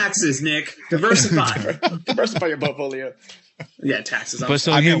your taxes, Nick. Diversify. Diversify your portfolio. Yeah, taxes. But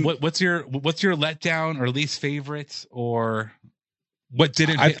so, what's your letdown or least favorites, or what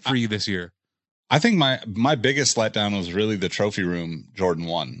didn't hit for you this year? I think my biggest letdown was really the trophy room Jordan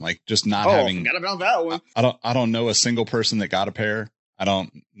 1. Like, just not having. Forgot about that one. I don't know a single person that got a pair. I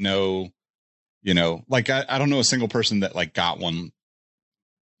don't know, like I don't know a single person that like got one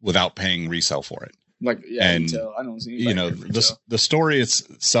without paying resale for it. Like, yeah, and retail. I don't see the story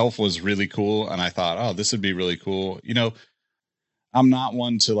itself was really cool, and I thought, oh, this would be really cool. I'm not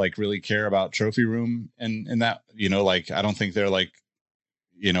one to like really care about trophy room and that, like I don't think they're like,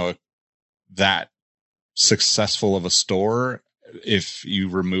 that successful of a store if you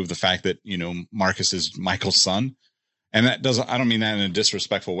remove the fact that, Marcus is Michael's son. And I don't mean that in a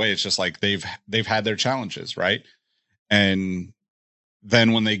disrespectful way. It's just like they've had their challenges, right? And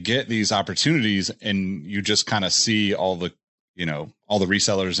then when they get these opportunities and you just kind of see all the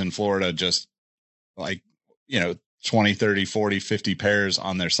resellers in Florida, just like, 20, 30, 40, 50 pairs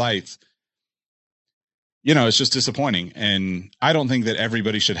on their sites, it's just disappointing. And I don't think that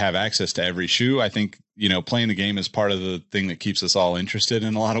everybody should have access to every shoe. I think, playing the game is part of the thing that keeps us all interested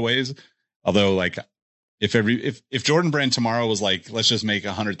in a lot of ways. Although like if Jordan Brand tomorrow was like, let's just make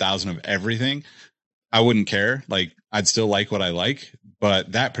 100,000 of everything, I wouldn't care. Like, I'd still like what I like.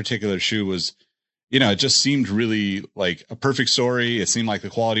 But that particular shoe was, it just seemed really like a perfect story. It seemed like the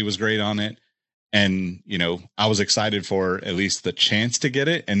quality was great on it. And, I was excited for at least the chance to get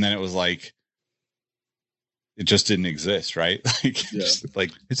it. And then it was like, it just didn't exist. Right.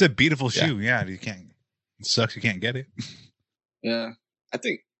 Like, it's a beautiful shoe. Yeah. It sucks. You can't get it. Yeah. I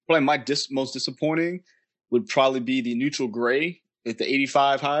think probably my most disappointing would probably be the neutral gray at the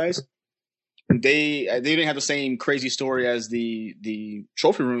 85 highs. They didn't have the same crazy story as the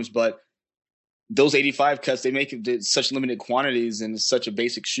trophy rooms, but those 85 cuts, they make it such limited quantities and it's such a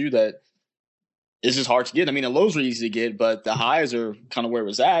basic shoe that it's just hard to get. I mean, the lows were easy to get, but the highs are kind of where it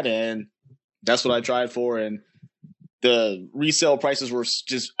was at, and that's what I tried for. And the resale prices were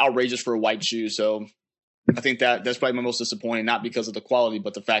just outrageous for a white shoe. So I think that's probably my most disappointing, not because of the quality,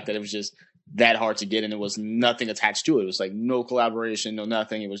 but the fact that it was just that hard to get and it was nothing attached to it. It was like no collaboration, no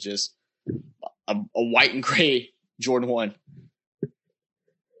nothing. It was just a white and gray Jordan 1.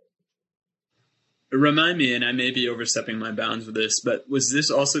 Remind me, and I may be overstepping my bounds with this, but was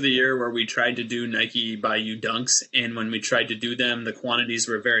this also the year where we tried to do Nike By You Dunks, and when we tried to do them, the quantities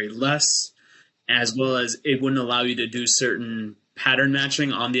were very less, as well as it wouldn't allow you to do certain pattern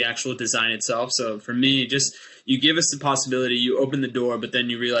matching on the actual design itself? So for me, just you give us the possibility, you open the door, but then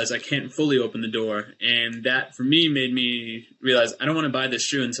you realize I can't fully open the door. And that, for me, made me realize I don't want to buy this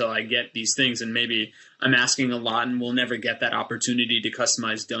shoe until I get these things. And maybe I'm asking a lot and we'll never get that opportunity to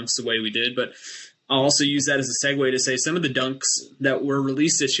customize Dunks the way we did. But I'll also use that as a segue to say some of the dunks that were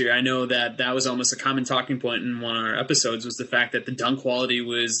released this year. I know that was almost a common talking point in one of our episodes, was the fact that the dunk quality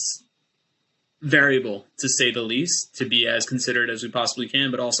was variable, to say the least, to be as considerate as we possibly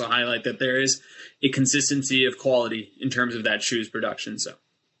can, but also highlight that there is a consistency of quality in terms of that shoe's production. So,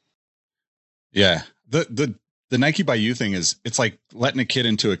 yeah, the Nike by You thing is, it's like letting a kid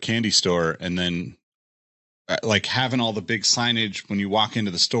into a candy store and then like having all the big signage when you walk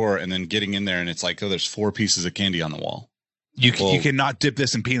into the store and then getting in there and it's like, oh, there's 4 pieces of candy on the wall. You cannot dip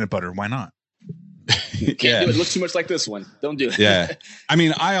this in peanut butter. Why not? Can't do it. It looks too much like this one. Don't do it. Yeah. I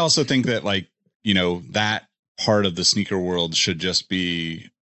mean, I also think that, like, you know, that part of the sneaker world should just be,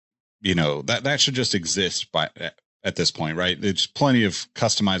 you know, that should just exist at this point, right? There's plenty of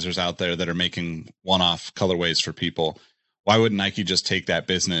customizers out there that are making one-off colorways for people. Why wouldn't Nike just take that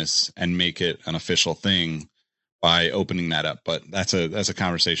business and make it an official thing by opening that up? But that's a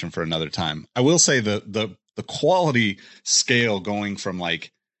conversation for another time. I will say the quality scale going from,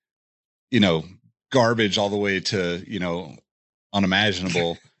 like, you know, garbage all the way to, you know,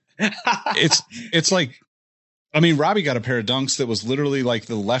 unimaginable. It's like, I mean, Robbie got a pair of dunks that was literally like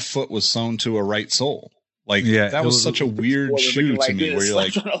the left foot was sewn to a right sole. Like, yeah, that was such a weird shoe to me, where you're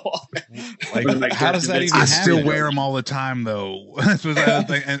like how does that even happen? I still wear them all the time, though. And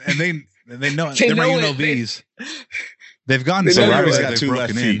they know they know these. They've gone so Robbie's got 2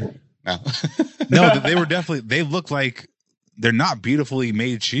 left feet. No, they were definitely, they look like they're not beautifully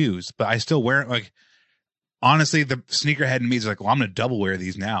made shoes, but I still wear it. Like, honestly, the sneakerhead in me is like, well, I'm going to double wear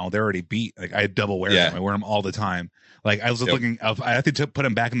these now. They're already beat. Like, I double wear them. I wear them all the time. Like, I was looking, I had to put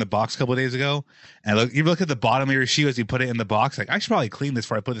them back in the box a couple of days ago. And you look at the bottom of your shoe as you put it in the box. Like, I should probably clean this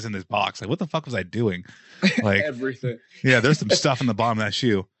before I put this in this box. Like, what the fuck was I doing? Like, everything. Yeah, there's some stuff in the bottom of that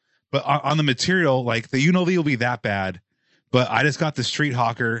shoe. But on the material, like, the UNLV will be that bad. But I just got the Street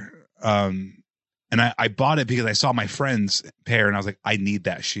Hawker, and I bought it because I saw my friend's pair, and I was like, I need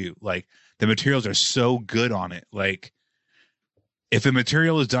that shoe. Like, the materials are so good on it. Like, if the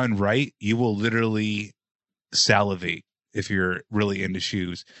material is done right, you will literally salivate if you're really into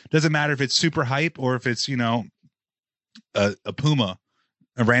shoes. Doesn't matter if it's super hype or if it's, you know, a Puma,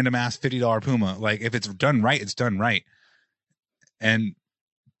 a random ass $50 Puma. Like, if it's done right, it's done right. And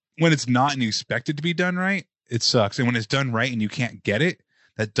when it's not and you expect it to be done right, it sucks. And when it's done right and you can't get it,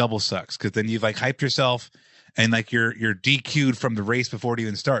 that double sucks, because then you've like hyped yourself and like you're DQ'd from the race before it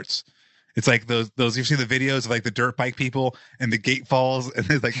even starts. It's like those you've seen the videos of like the dirt bike people and the gate falls and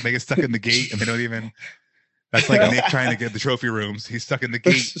they like they get stuck in the gate and they don't even. That's like Nick trying to get the trophy rooms. He's stuck in the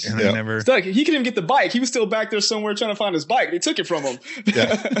gate and they never. Stuck. He couldn't even get the bike. He was still back there somewhere trying to find his bike. They took it from him.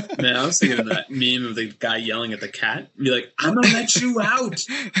 Yeah. Man, I was thinking of that meme of the guy yelling at the cat. Be like, "I'm gonna let you out."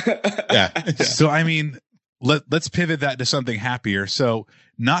 Yeah. So I mean, let's pivot that to something happier. So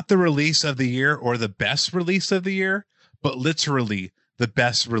not the release of the year or the best release of the year, but literally the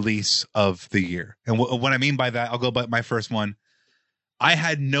best release of the year. And what I mean by that, I'll go by my first one. I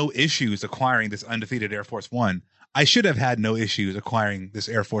had no issues acquiring this undefeated Air Force One. I should have had no issues acquiring this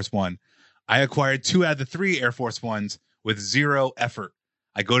Air Force One. I acquired 2 out of the 3 Air Force Ones with 0 effort.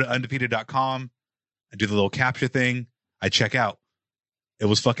 I go to undefeated.com. I do the little capture thing. I check out. It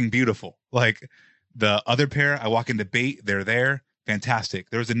was fucking beautiful. Like, the other pair, I walk into Bait. They're there.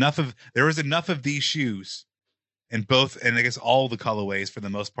 Fantastic. There was enough of these shoes in both, and I guess all the colorways for the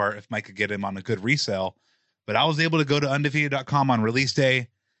most part, if Mike could get them on a good resale. But I was able to go to undefeated.com on release day,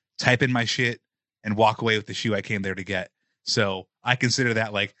 type in my shit, and walk away with the shoe I came there to get. So I consider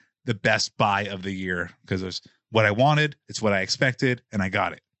that like the best buy of the year, because it was what I wanted, it's what I expected, and I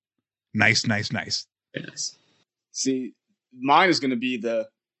got it. Nice. Very nice. See, mine is going to be the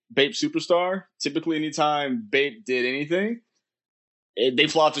Bape Superstar. Typically, anytime Bape did anything, they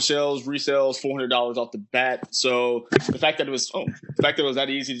fly off the shelves, resales $400 off the bat. So the fact that it was that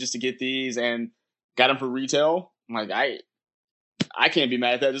easy just to get these and got them for retail, I'm like, I can't be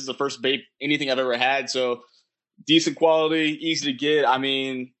mad at that. This is the first Bape anything I've ever had. So decent quality, easy to get. I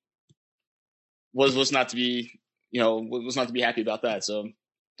mean, was not to be happy about that. So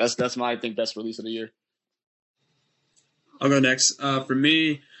that's my, I think, best release of the year. I'll go next. For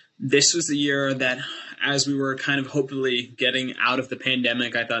me, this was the year that, as we were kind of hopefully getting out of the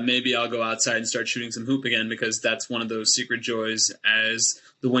pandemic, I thought maybe I'll go outside and start shooting some hoop again, because that's one of those secret joys as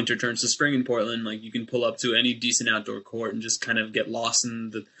the winter turns to spring in Portland. Like, you can pull up to any decent outdoor court and just kind of get lost in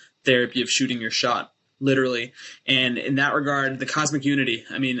the therapy of shooting your shot, literally. And in that regard, the Cosmic Unity,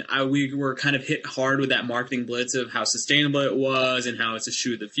 I mean, we were kind of hit hard with that marketing blitz of how sustainable it was and how it's a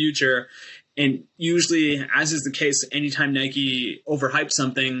shoe of the future. And usually, as is the case, anytime Nike overhypes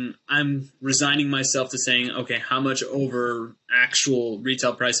something, I'm resigning myself to saying, okay, how much over actual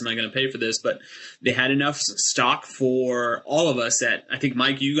retail price am I going to pay for this? But they had enough stock for all of us that I think,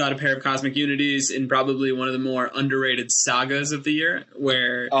 Mike, you got a pair of Cosmic Unities in probably one of the more underrated sagas of the year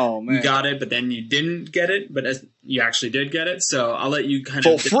where you got it, but then you didn't get it, but you actually did get it. So I'll let you kind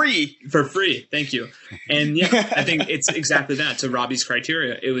of... For free. Thank you. And yeah, I think it's exactly that. To Robbie's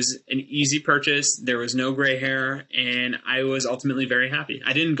criteria, it was an easy purchase. There was no gray hair, and I was ultimately very happy.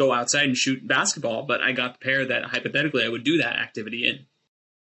 I didn't go outside and shoot basketball, but I got the pair that hypothetically I would do that activity in.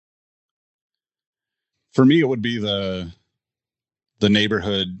 For me, it would be the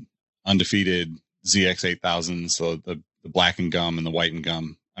neighborhood undefeated ZX8000. So the black and gum and the white and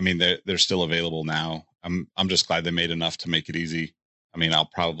gum. I mean, they're still available now. I'm just glad they made enough to make it easy. I mean, I'll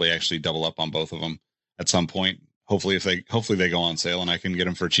probably actually double up on both of them at some point. Hopefully they go on sale and I can get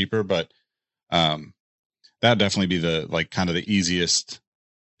them for cheaper. But that'd definitely be the kind of the easiest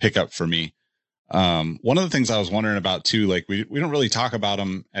pickup for me. One of the things I was wondering about too, like we don't really talk about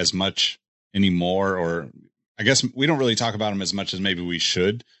them as much anymore, or I guess we don't really talk about them as much as maybe we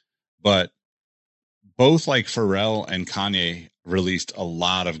should, but both like Pharrell and Kanye released a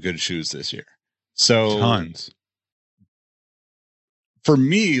lot of good shoes this year. So tons. For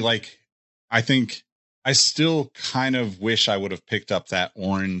me, like, I think I still kind of wish I would have picked up that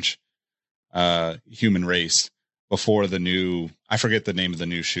orange Human Race before the new, I forget the name of the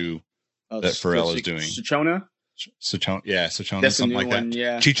new shoe that Pharrell is doing. Ciccone? Yeah, Ciccone, That's something like one, that.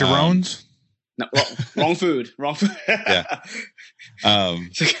 Yeah. Chicharrones? No, wrong food. Yeah.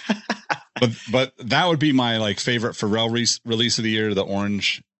 But that would be my like favorite Pharrell release of the year, the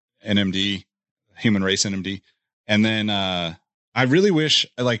orange NMD, Human Race NMD. And then I really wish,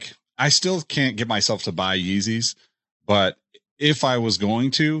 like, I still can't get myself to buy Yeezys, but if I was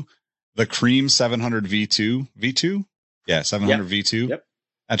going to, the Cream 700 V2? Yeah, 700 V2. Yep.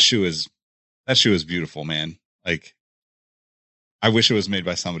 That shoe is beautiful, man. Like, I wish it was made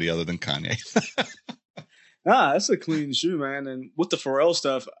by somebody other than Kanye. That's a clean shoe, man. And with the Pharrell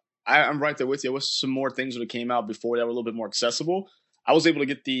stuff, I'm right there with you. With some more things that came out before that were a little bit more accessible, I was able to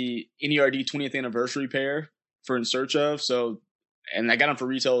get the NERD 20th anniversary pair for In Search Of. So, and I got them for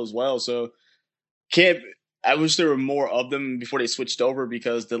retail as well. So, I wish there were more of them before they switched over,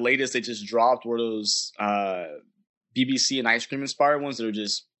 because the latest they just dropped were those BBC and ice cream inspired ones that are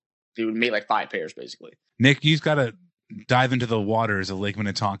just, they would make like 5 pairs basically. Nick, you've got to dive into the waters of Lake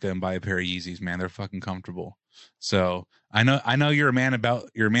Minnetonka and buy a pair of Yeezys, man. They're fucking comfortable. So I know you're a man about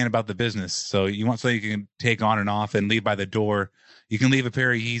the business. So you want something you can take on and off and leave by the door. You can leave a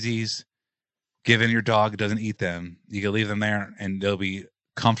pair of Yeezys, given your dog doesn't eat them. You can leave them there and they'll be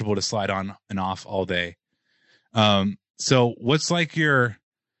comfortable to slide on and off all day. So what's like your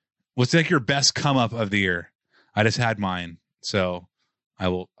best come up of the year? I just had mine, so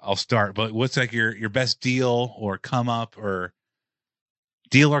I'll start. But what's like your best deal or come up, or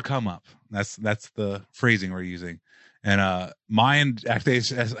deal or come up? That's the phrasing we're using. And mine, actually,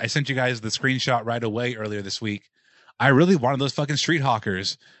 I sent you guys the screenshot right away earlier this week. I really wanted those fucking Street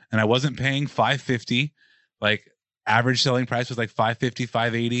Hawkers, and I wasn't paying $550. Like, average selling price was like $550,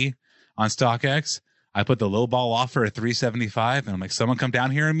 $580 on StockX. I put the low ball offer at $375, and I'm like, someone come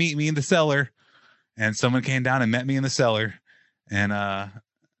down here and meet me in the cellar. And someone came down and met me in the cellar. And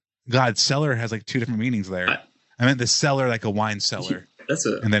God, cellar has like 2 different meanings there. I meant the cellar, like a wine cellar.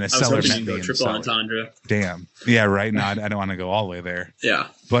 And then a cellar met me in the cellar. Entendre. Damn. Yeah, right. No, I don't want to go all the way there. Yeah.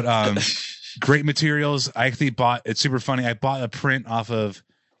 But great materials. I actually bought, it's super funny, I bought a print off of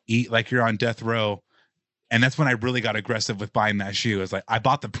Eat Like You're on Death Row. And that's when I really got aggressive with buying that shoe. I was like, I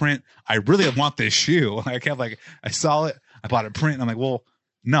bought the print. I really want this shoe. I kept like, I saw it. I bought a print. And I'm like, well,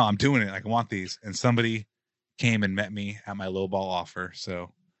 no, I'm doing it. Like, I want these. And somebody came and met me at my low ball offer.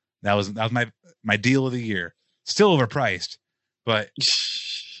 So that was my deal of the year. Still overpriced, but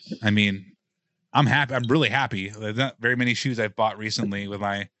I mean, I'm happy. I'm really happy. There's not very many shoes I've bought recently with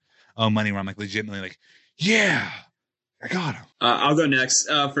my own money where I'm like legitimately like, yeah, I got them. I'll go next.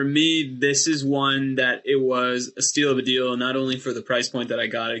 For me, this is one that it was a steal of a deal, not only for the price point that I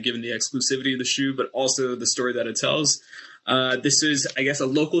got it, given the exclusivity of the shoe, but also the story that it tells. This is, I guess, a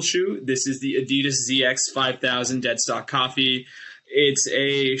local shoe. This is the Adidas ZX 5000 Dead Stock Coffee. It's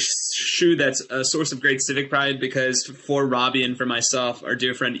a shoe that's a source of great civic pride because for Robbie and for myself, our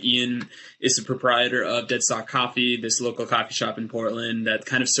dear friend Ian is the proprietor of Deadstock Coffee, this local coffee shop in Portland that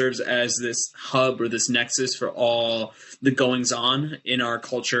kind of serves as this hub or this nexus for all the goings on in our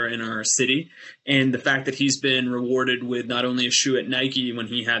culture, in our city. And the fact that he's been rewarded with not only a shoe at Nike when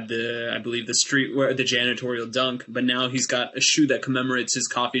he had the streetwear, the janitorial dunk, but now he's got a shoe that commemorates his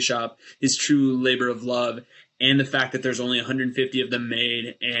coffee shop, his true labor of love. And the fact that there's only 150 of them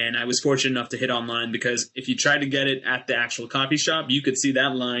made. And I was fortunate enough to hit online because if you tried to get it at the actual coffee shop, you could see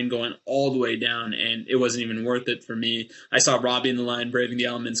that line going all the way down, and it wasn't even worth it for me. I saw Robbie in the line braving the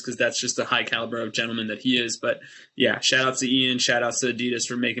elements because that's just the high caliber of gentleman that he is. But yeah, shout outs to Ian, shout outs to Adidas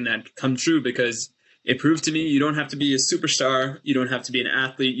for making that come true because it proved to me you don't have to be a superstar, you don't have to be an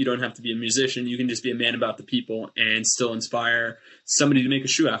athlete, you don't have to be a musician. You can just be a man about the people and still inspire somebody to make a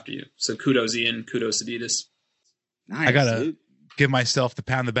shoe after you. So kudos Ian, kudos Adidas. Nice, I gotta give myself the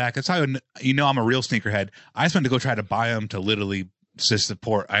pat on the back. That's how I'm a real sneakerhead. I just went to go try to buy them to literally just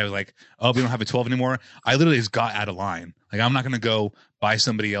support. I was like, oh, we don't have a 12 anymore. I literally just got out of line. Like, I'm not gonna go buy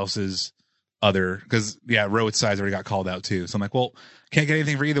somebody else's other because Rowett's size already got called out too. So I'm like, well, can't get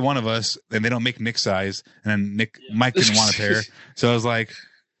anything for either one of us, and they don't make Nick's size. And then Mike didn't want a pair, so I was like,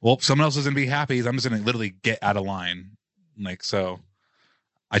 well, someone else is gonna be happy. I'm just gonna literally get out of line. Like so.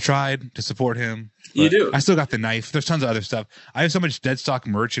 I tried to support him. You do. I still got the knife. There's tons of other stuff. I have so much Deadstock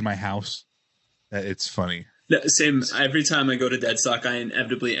merch in my house that it's funny. Same. Every time I go to Deadstock, I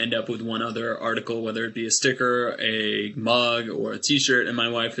inevitably end up with one other article, whether it be a sticker, a mug, or a T-shirt. And my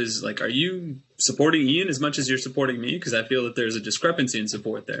wife is like, "Are you supporting Ian as much as you're supporting me?" Because I feel that there's a discrepancy in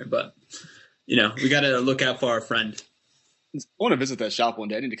support there. But we got to look out for our friend. I want to visit that shop one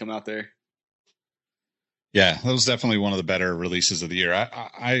day. I need to come out there. Yeah, that was definitely one of the better releases of the year.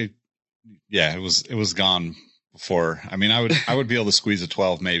 It was gone before. I mean, I would be able to squeeze a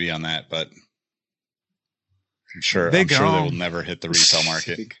 12 maybe on that, but I'm sure they will never hit the resale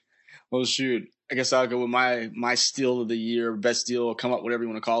market. Well, shoot, I guess I'll go with my steal of the year, best deal, come up whatever you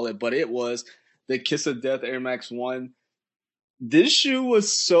want to call it. But it was the Kiss of Death Air Max 1. This shoe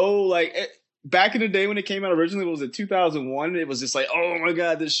was so back in the day when it came out originally, was it 2001? It was just like, oh my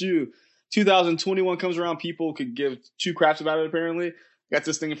God, this shoe. 2021 comes around, people could give two craps about it. Apparently, got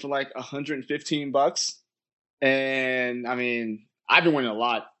this thing for like $115, and I mean, I've been wearing it a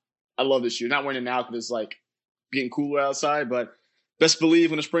lot. I love this shoe. Not wearing it now because it's like getting cooler outside, but best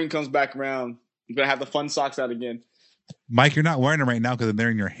believe when the spring comes back around, you're gonna have the fun socks out again. Mike, you're not wearing them right now because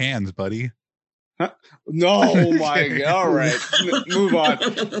they're in your hands, buddy. Huh? No, my God. All right, move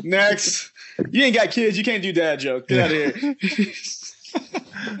on. Next, you ain't got kids. You can't do dad joke. Get out of here.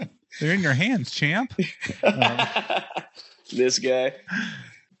 They're in your hands, champ. This guy.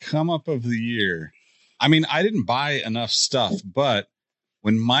 Come up of the year. I mean, I didn't buy enough stuff, but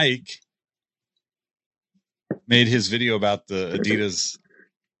when Mike made his video about the Adidas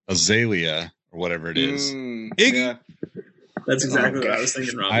Azalea or whatever it is, Iggy. That's exactly what I was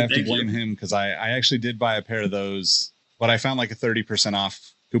thinking, Rob. I have to blame him because I actually did buy a pair of those, but I found like a 30% off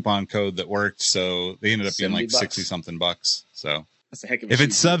coupon code that worked, so they ended up being like $60-something. So that's a heck of a if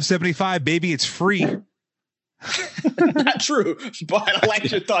it's sub 75, baby, it's free. Not true, but I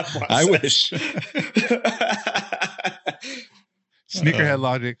like your thought process. I wish. Sneakerhead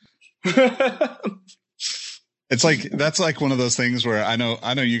logic. It's like that's like one of those things where I know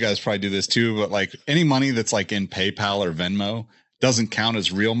you guys probably do this too, but like any money that's like in PayPal or Venmo doesn't count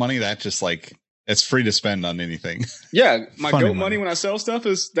as real money. That just like it's free to spend on anything. Yeah, my GOAT money when I sell stuff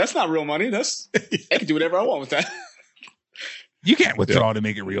that's not real money. I can do whatever I want with that. You can't withdraw to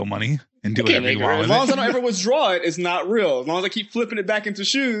make it real money and do whatever you want. As long as I don't ever withdraw it, it's not real. As long as I keep flipping it back into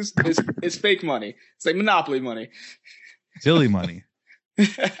shoes, it's fake money. It's like Monopoly money. Silly money.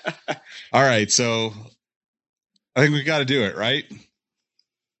 All right, so I think we got to do it, right?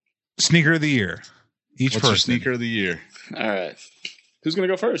 Sneaker of the year. What's your sneaker of the year? All right. Who's going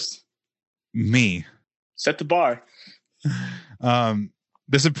to go first? Me. Set the bar.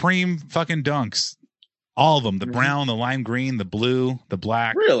 The Supreme fucking dunks. All of them. The brown, the lime green, the blue, the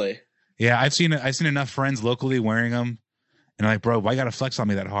black. Really? Yeah, I've seen enough friends locally wearing them. And I'm like, bro, why you got to flex on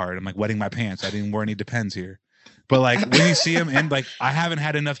me that hard? I'm like wetting my pants. I didn't wear any Depends here. But like when you see them, and like I haven't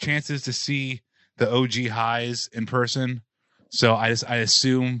had enough chances to see the OG highs in person. So I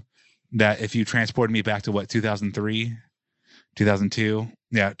assume that if you transported me back to 2003, 2002.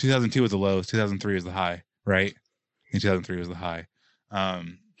 Yeah, 2002 was the low. 2003 was the high, right? I think 2003 was the high.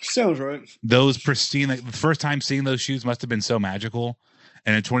 Sounds right. Those pristine, like the first time seeing those shoes must have been so magical.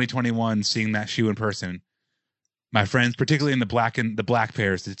 And in 2021, seeing that shoe in person, my friends, particularly in the black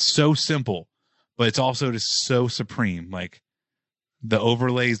pairs, it's so simple, but it's also just so supreme. Like The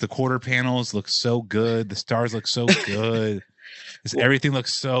overlays, the quarter panels look so good. The stars look so good. Everything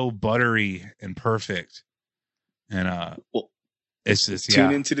looks so buttery and perfect. And it's just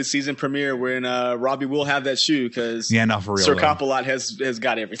tune into the season premiere when Robbie will have that shoe because not for real. Sir Coppolat has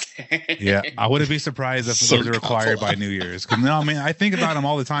got everything. Yeah, I wouldn't be surprised if those are required by New Year's. No, I mean I think about him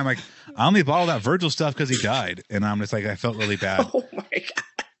all the time. Like I only bought all that Virgil stuff because he died, and I'm just like I felt really bad. Oh my god!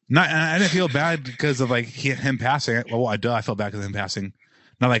 I didn't feel bad because of like him passing. Well, I felt bad because of him passing.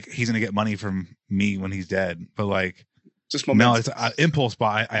 Not like he's gonna get money from me when he's dead, but like just momentum. No, it's an impulse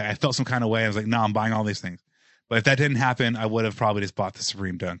buy. I felt some kind of way. I was like, no, I'm buying all these things. But if that didn't happen, I would have probably just bought the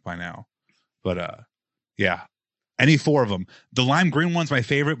Supreme Dunk by now. But yeah, any 4 of them. The lime green one's my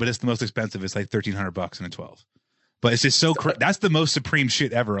favorite, but it's the most expensive. It's like $1,300 in a 12. But it's just so that's the most Supreme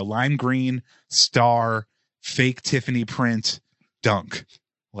shit ever. A lime green star fake Tiffany print dunk.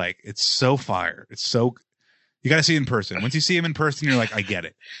 Like it's so fire. It's so you got to see it in person. Once you see him in person, you're like, I get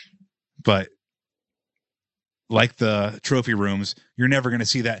it. But like the trophy rooms, you're never going to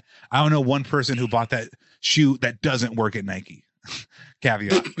see that. I don't know one person who bought that shoe that doesn't work at Nike.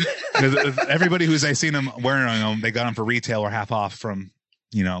 Caveat. Everybody who's I seen them wearing them, they got them for retail or half off from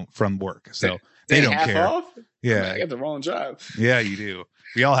work. So they don't care. Off? Yeah. I got the wrong job. Yeah, you do.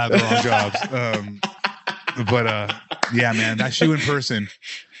 We all have the wrong jobs. But yeah, man, that shoe in person.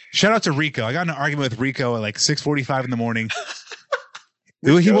 Shout out to Rico. I got in an argument with Rico at like 6:45 in the morning.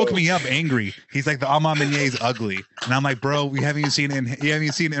 He woke me up angry. He's like, the Ama Meunier is ugly. And I'm like, bro, you haven't even seen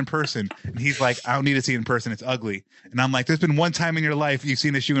it in person. And he's like, I don't need to see it in person. It's ugly. And I'm like, there's been one time in your life you've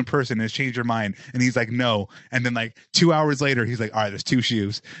seen a shoe in person and it's changed your mind. And he's like, no. And then like 2 hours later, he's like, all right, there's 2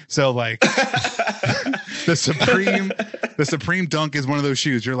 shoes. So like the Supreme Dunk is one of those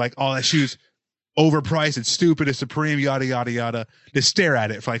shoes. You're like, oh, that shoe's overpriced. It's stupid. It's Supreme, yada, yada, yada. Just stare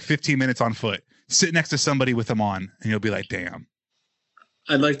at it for like 15 minutes on foot. Sit next to somebody with them on and you'll be like, damn.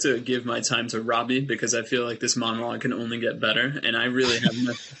 I'd like to give my time to Robbie because I feel like this monologue can only get better, and I really have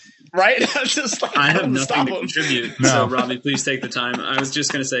nothing. Right? Just like, I have nothing to contribute. No. So, Robbie, please take the time. I was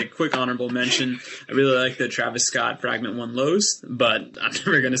just going to say, quick honorable mention. I really like the Travis Scott Fragment 1 lows, but I'm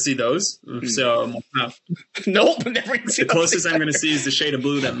never going to see those. So, nope, never going to see the closest I'm going to see is the shade of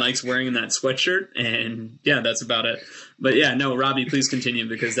blue that Mike's wearing in that sweatshirt, and yeah, that's about it. But yeah, no, Robbie, please continue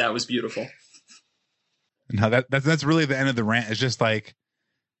because that was beautiful. No, that's really the end of the rant. It's just like,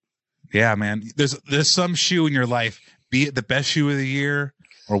 yeah, man, there's some shoe in your life, be it the best shoe of the year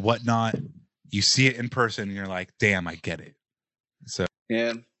or whatnot. You see it in person and you're like, damn, I get it. So,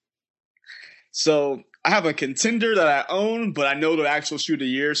 yeah. So I have a contender that I own, but I know the actual shoe of the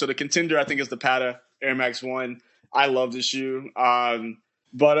year. So the contender, I think, is the Pata Air Max 1. I love this shoe.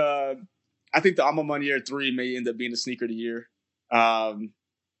 But I think the Ama Meunier 3 may end up being the sneaker of the year.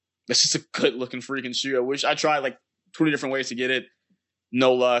 It's just a good looking freaking shoe. I wish I tried like 20 different ways to get it.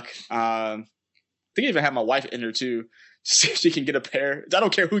 No luck. I think I even have my wife in there too, to see if she can get a pair. I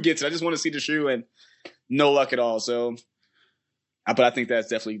don't care who gets it. I just want to see the shoe, and no luck at all. So, but I think that's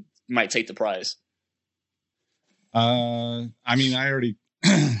definitely might take the prize. I mean, I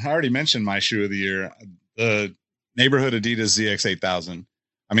already mentioned my shoe of the year, the Neighborhood Adidas ZX 8000.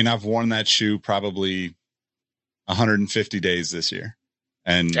 I mean, I've worn that shoe probably 150 days this year,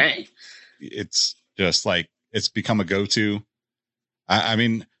 and dang. It's just like it's become a go-to. I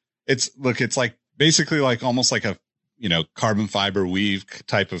mean, it's like basically like almost like a, carbon fiber weave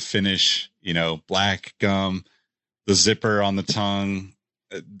type of finish, black gum, the zipper on the tongue.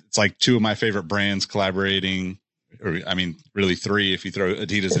 It's like 2 of my favorite brands collaborating, or I mean, really 3 if you throw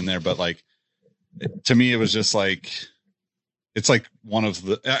Adidas in there. But like, to me, it was just like, it's like one of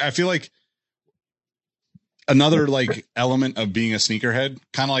the, I feel like another like element of being a sneakerhead,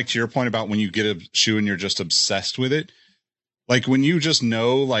 kind of like to your point about when you get a shoe and you're just obsessed with it. Like when you just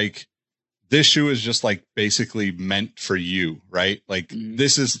know, like this shoe is just like basically meant for you, right? Like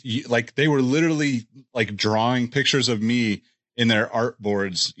this is like, they were literally like drawing pictures of me in their art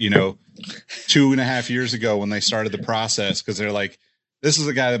boards, 2.5 years ago when they started the process. Cause they're like, this is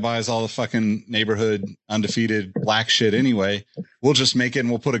the guy that buys all the fucking Neighborhood undefeated black shit anyway. We'll just make it and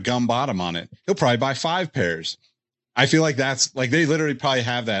we'll put a gum bottom on it. He'll probably buy 5 pairs. I feel like that's like, they literally probably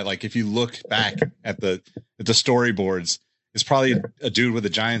have that. Like if you look back at the storyboards, it's probably a dude with a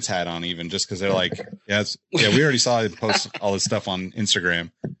Giants hat on, even just because they're like, we already saw it post all this stuff on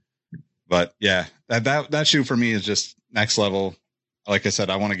Instagram. But yeah, that shoe for me is just next level. Like I said,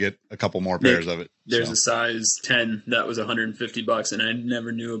 I want to get a couple more pairs of it. There's a size 10 that was $150, and I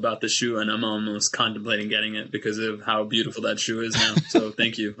never knew about the shoe, and I'm almost contemplating getting it because of how beautiful that shoe is now. So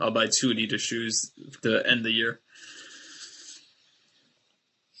thank you. I'll buy 2 Adidas shoes to end the year.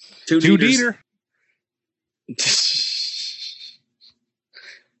 2 Dieter.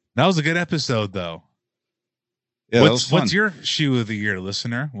 That was a good episode, though. Yeah, that was fun. What's your shoe of the year,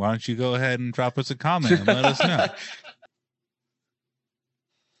 listener? Why don't you go ahead and drop us a comment and let us know?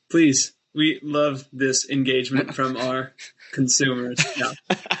 Please, we love this engagement from our consumers. No,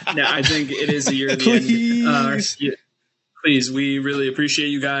 I think it is a year of the end. Please, we really appreciate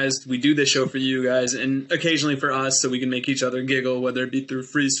you guys. We do this show for you guys and occasionally for us so we can make each other giggle, whether it be through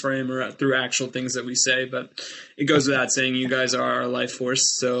freeze frame or through actual things that we say. But it goes without saying, you guys are our life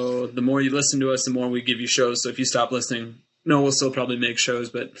force. So the more you listen to us, the more we give you shows. So if you stop listening, no, we'll still probably make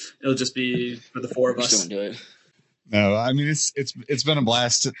shows, but it'll just be for the four of us. Still do it. No, I mean it's been a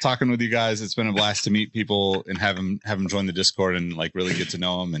blast talking with you guys. It's been a blast to meet people and have them join the Discord and like really get to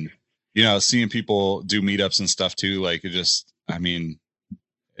know them, and seeing people do meetups and stuff too. Like it just, I mean,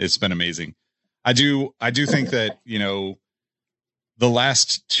 it's been amazing. I do think that the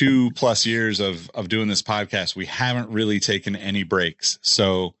last 2+ years of doing this podcast, we haven't really taken any breaks.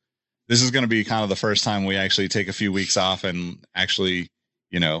 So this is going to be kind of the first time we actually take a few weeks off and actually,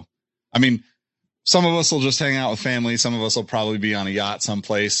 I mean. Some of us will just hang out with family. Some of us will probably be on a yacht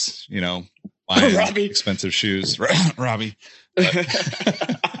someplace, buying expensive shoes. Robbie. Robbie,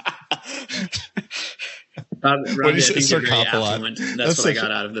 I think you're very affluent. That's what I got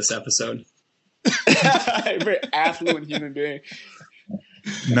out of this episode. Very affluent human being.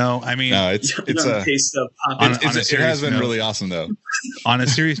 No, I mean, it has been really awesome though. On a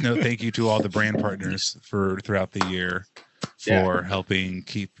serious note, thank you to all the brand partners throughout the year for helping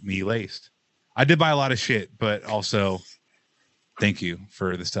keep me laced. I did buy a lot of shit, but also thank you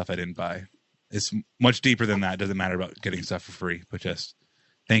for the stuff I didn't buy. It's much deeper than that. It doesn't matter about getting stuff for free, but just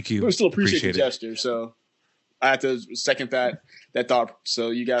thank you. We still appreciate the gesture. So I have to second that thought. So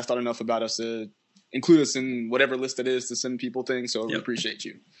you guys thought enough about us to include us in whatever list it is to send people things. So we appreciate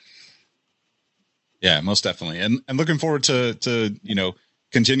you. Yeah, most definitely. And looking forward to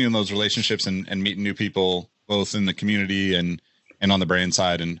continuing those relationships and meeting new people, both in the community and on the brand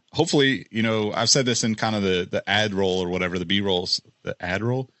side. And hopefully, I've said this in kind of the ad roll or whatever, the B rolls, the ad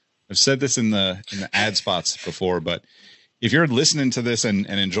roll. I've said this in the ad spots before, but if you're listening to this and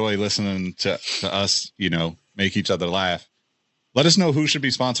enjoy listening to us, make each other laugh, let us know who should be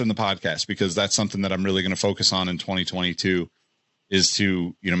sponsoring the podcast, because that's something that I'm really going to focus on in 2022 is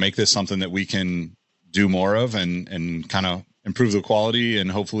to, make this something that we can do more of and kind of improve the quality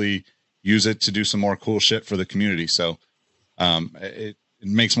and hopefully use it to do some more cool shit for the community. So, it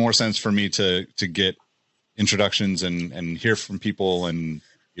makes more sense for me to get introductions and hear from people and,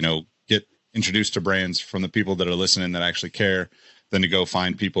 get introduced to brands from the people that are listening that actually care than to go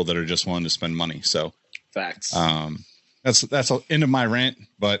find people that are just willing to spend money. So facts. That's the end of my rant,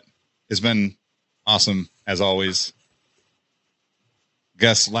 but it's been awesome as always.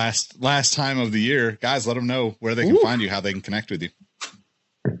 Guess last time of the year, guys, let them know where they can find you, how they can connect with you.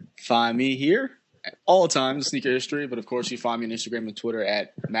 Find me here all the time, Sneaker History, but of course you find me on Instagram and Twitter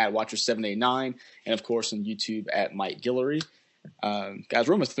at MattWatcher789, and of course on YouTube at Mike Guillory. Guys,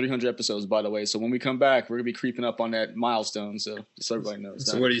 we're almost 300 episodes, by the way, so when we come back, we're gonna be creeping up on that milestone. So just so everybody knows.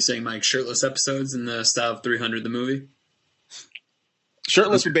 So what are you saying, Mike? Shirtless episodes in the style of 300 the movie?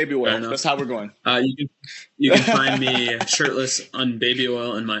 Shirtless with baby oil. That's how we're going. You can find me shirtless on baby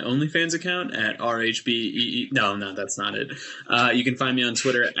oil in my OnlyFans account at RHBEE. No, that's not it. You can find me on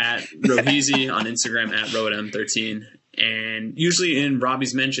Twitter at Roheezy, on Instagram at RoadM13, and usually in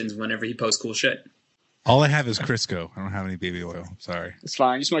Robbie's mentions whenever he posts cool shit. All I have is Crisco. I don't have any baby oil. Sorry. It's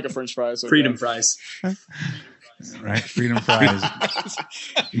fine. You smell like a French fries. So Freedom fries. Right, Freedom Fries.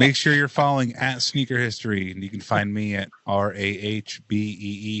 Make sure you're following at Sneaker History, and you can find me at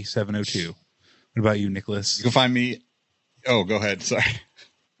RAHBEE702. What about you, Nicholas? You can find me. Oh, go ahead. Sorry.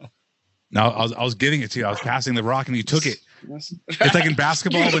 No, I was giving it to you. I was passing the rock, and you took it. It's like in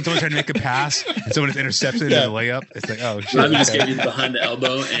basketball when someone's trying to make a pass and someone intercepts it in a layup. It's like, oh shit. Robbie just gave you the behind the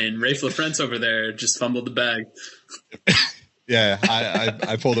elbow, and Rafe LaFrance over there just fumbled the bag. Yeah,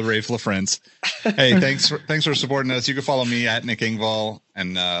 I pulled a Rafe LaFrance. Hey, thanks for supporting us. You can follow me at Nick Engvall,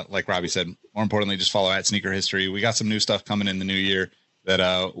 and like Robbie said, more importantly, just follow at Sneaker History. We got some new stuff coming in the new year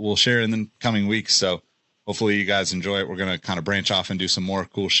that we'll share in the coming weeks. So hopefully you guys enjoy it. We're gonna kind of branch off and do some more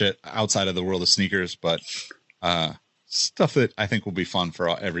cool shit outside of the world of sneakers, but stuff that I think will be fun for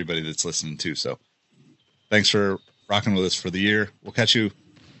everybody that's listening too. So thanks for rocking with us for the year. We'll catch you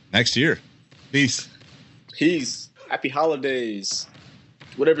next year. Peace. Peace. Happy holidays.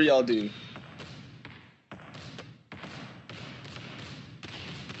 Whatever y'all do.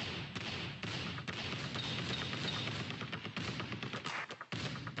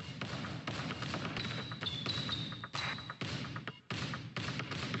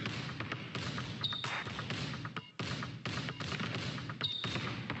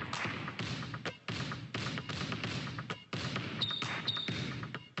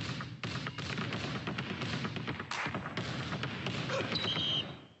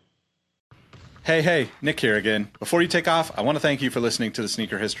 Hey, Nick here again. Before you take off, I want to thank you for listening to the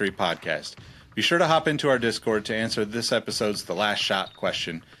Sneaker History Podcast. Be sure to hop into our Discord to answer this episode's The Last Shot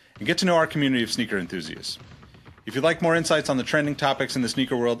question and get to know our community of sneaker enthusiasts. If you'd like more insights on the trending topics in the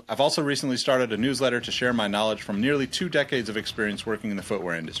sneaker world, I've also recently started a newsletter to share my knowledge from nearly 2 decades of experience working in the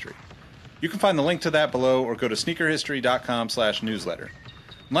footwear industry. You can find the link to that below or go to sneakerhistory.com/newsletter.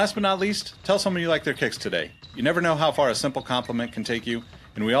 And last but not least, tell someone you like their kicks today. You never know how far a simple compliment can take you,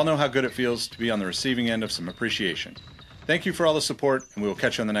 and we all know how good it feels to be on the receiving end of some appreciation. Thank you for all the support, and we will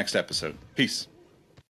catch you on the next episode. Peace.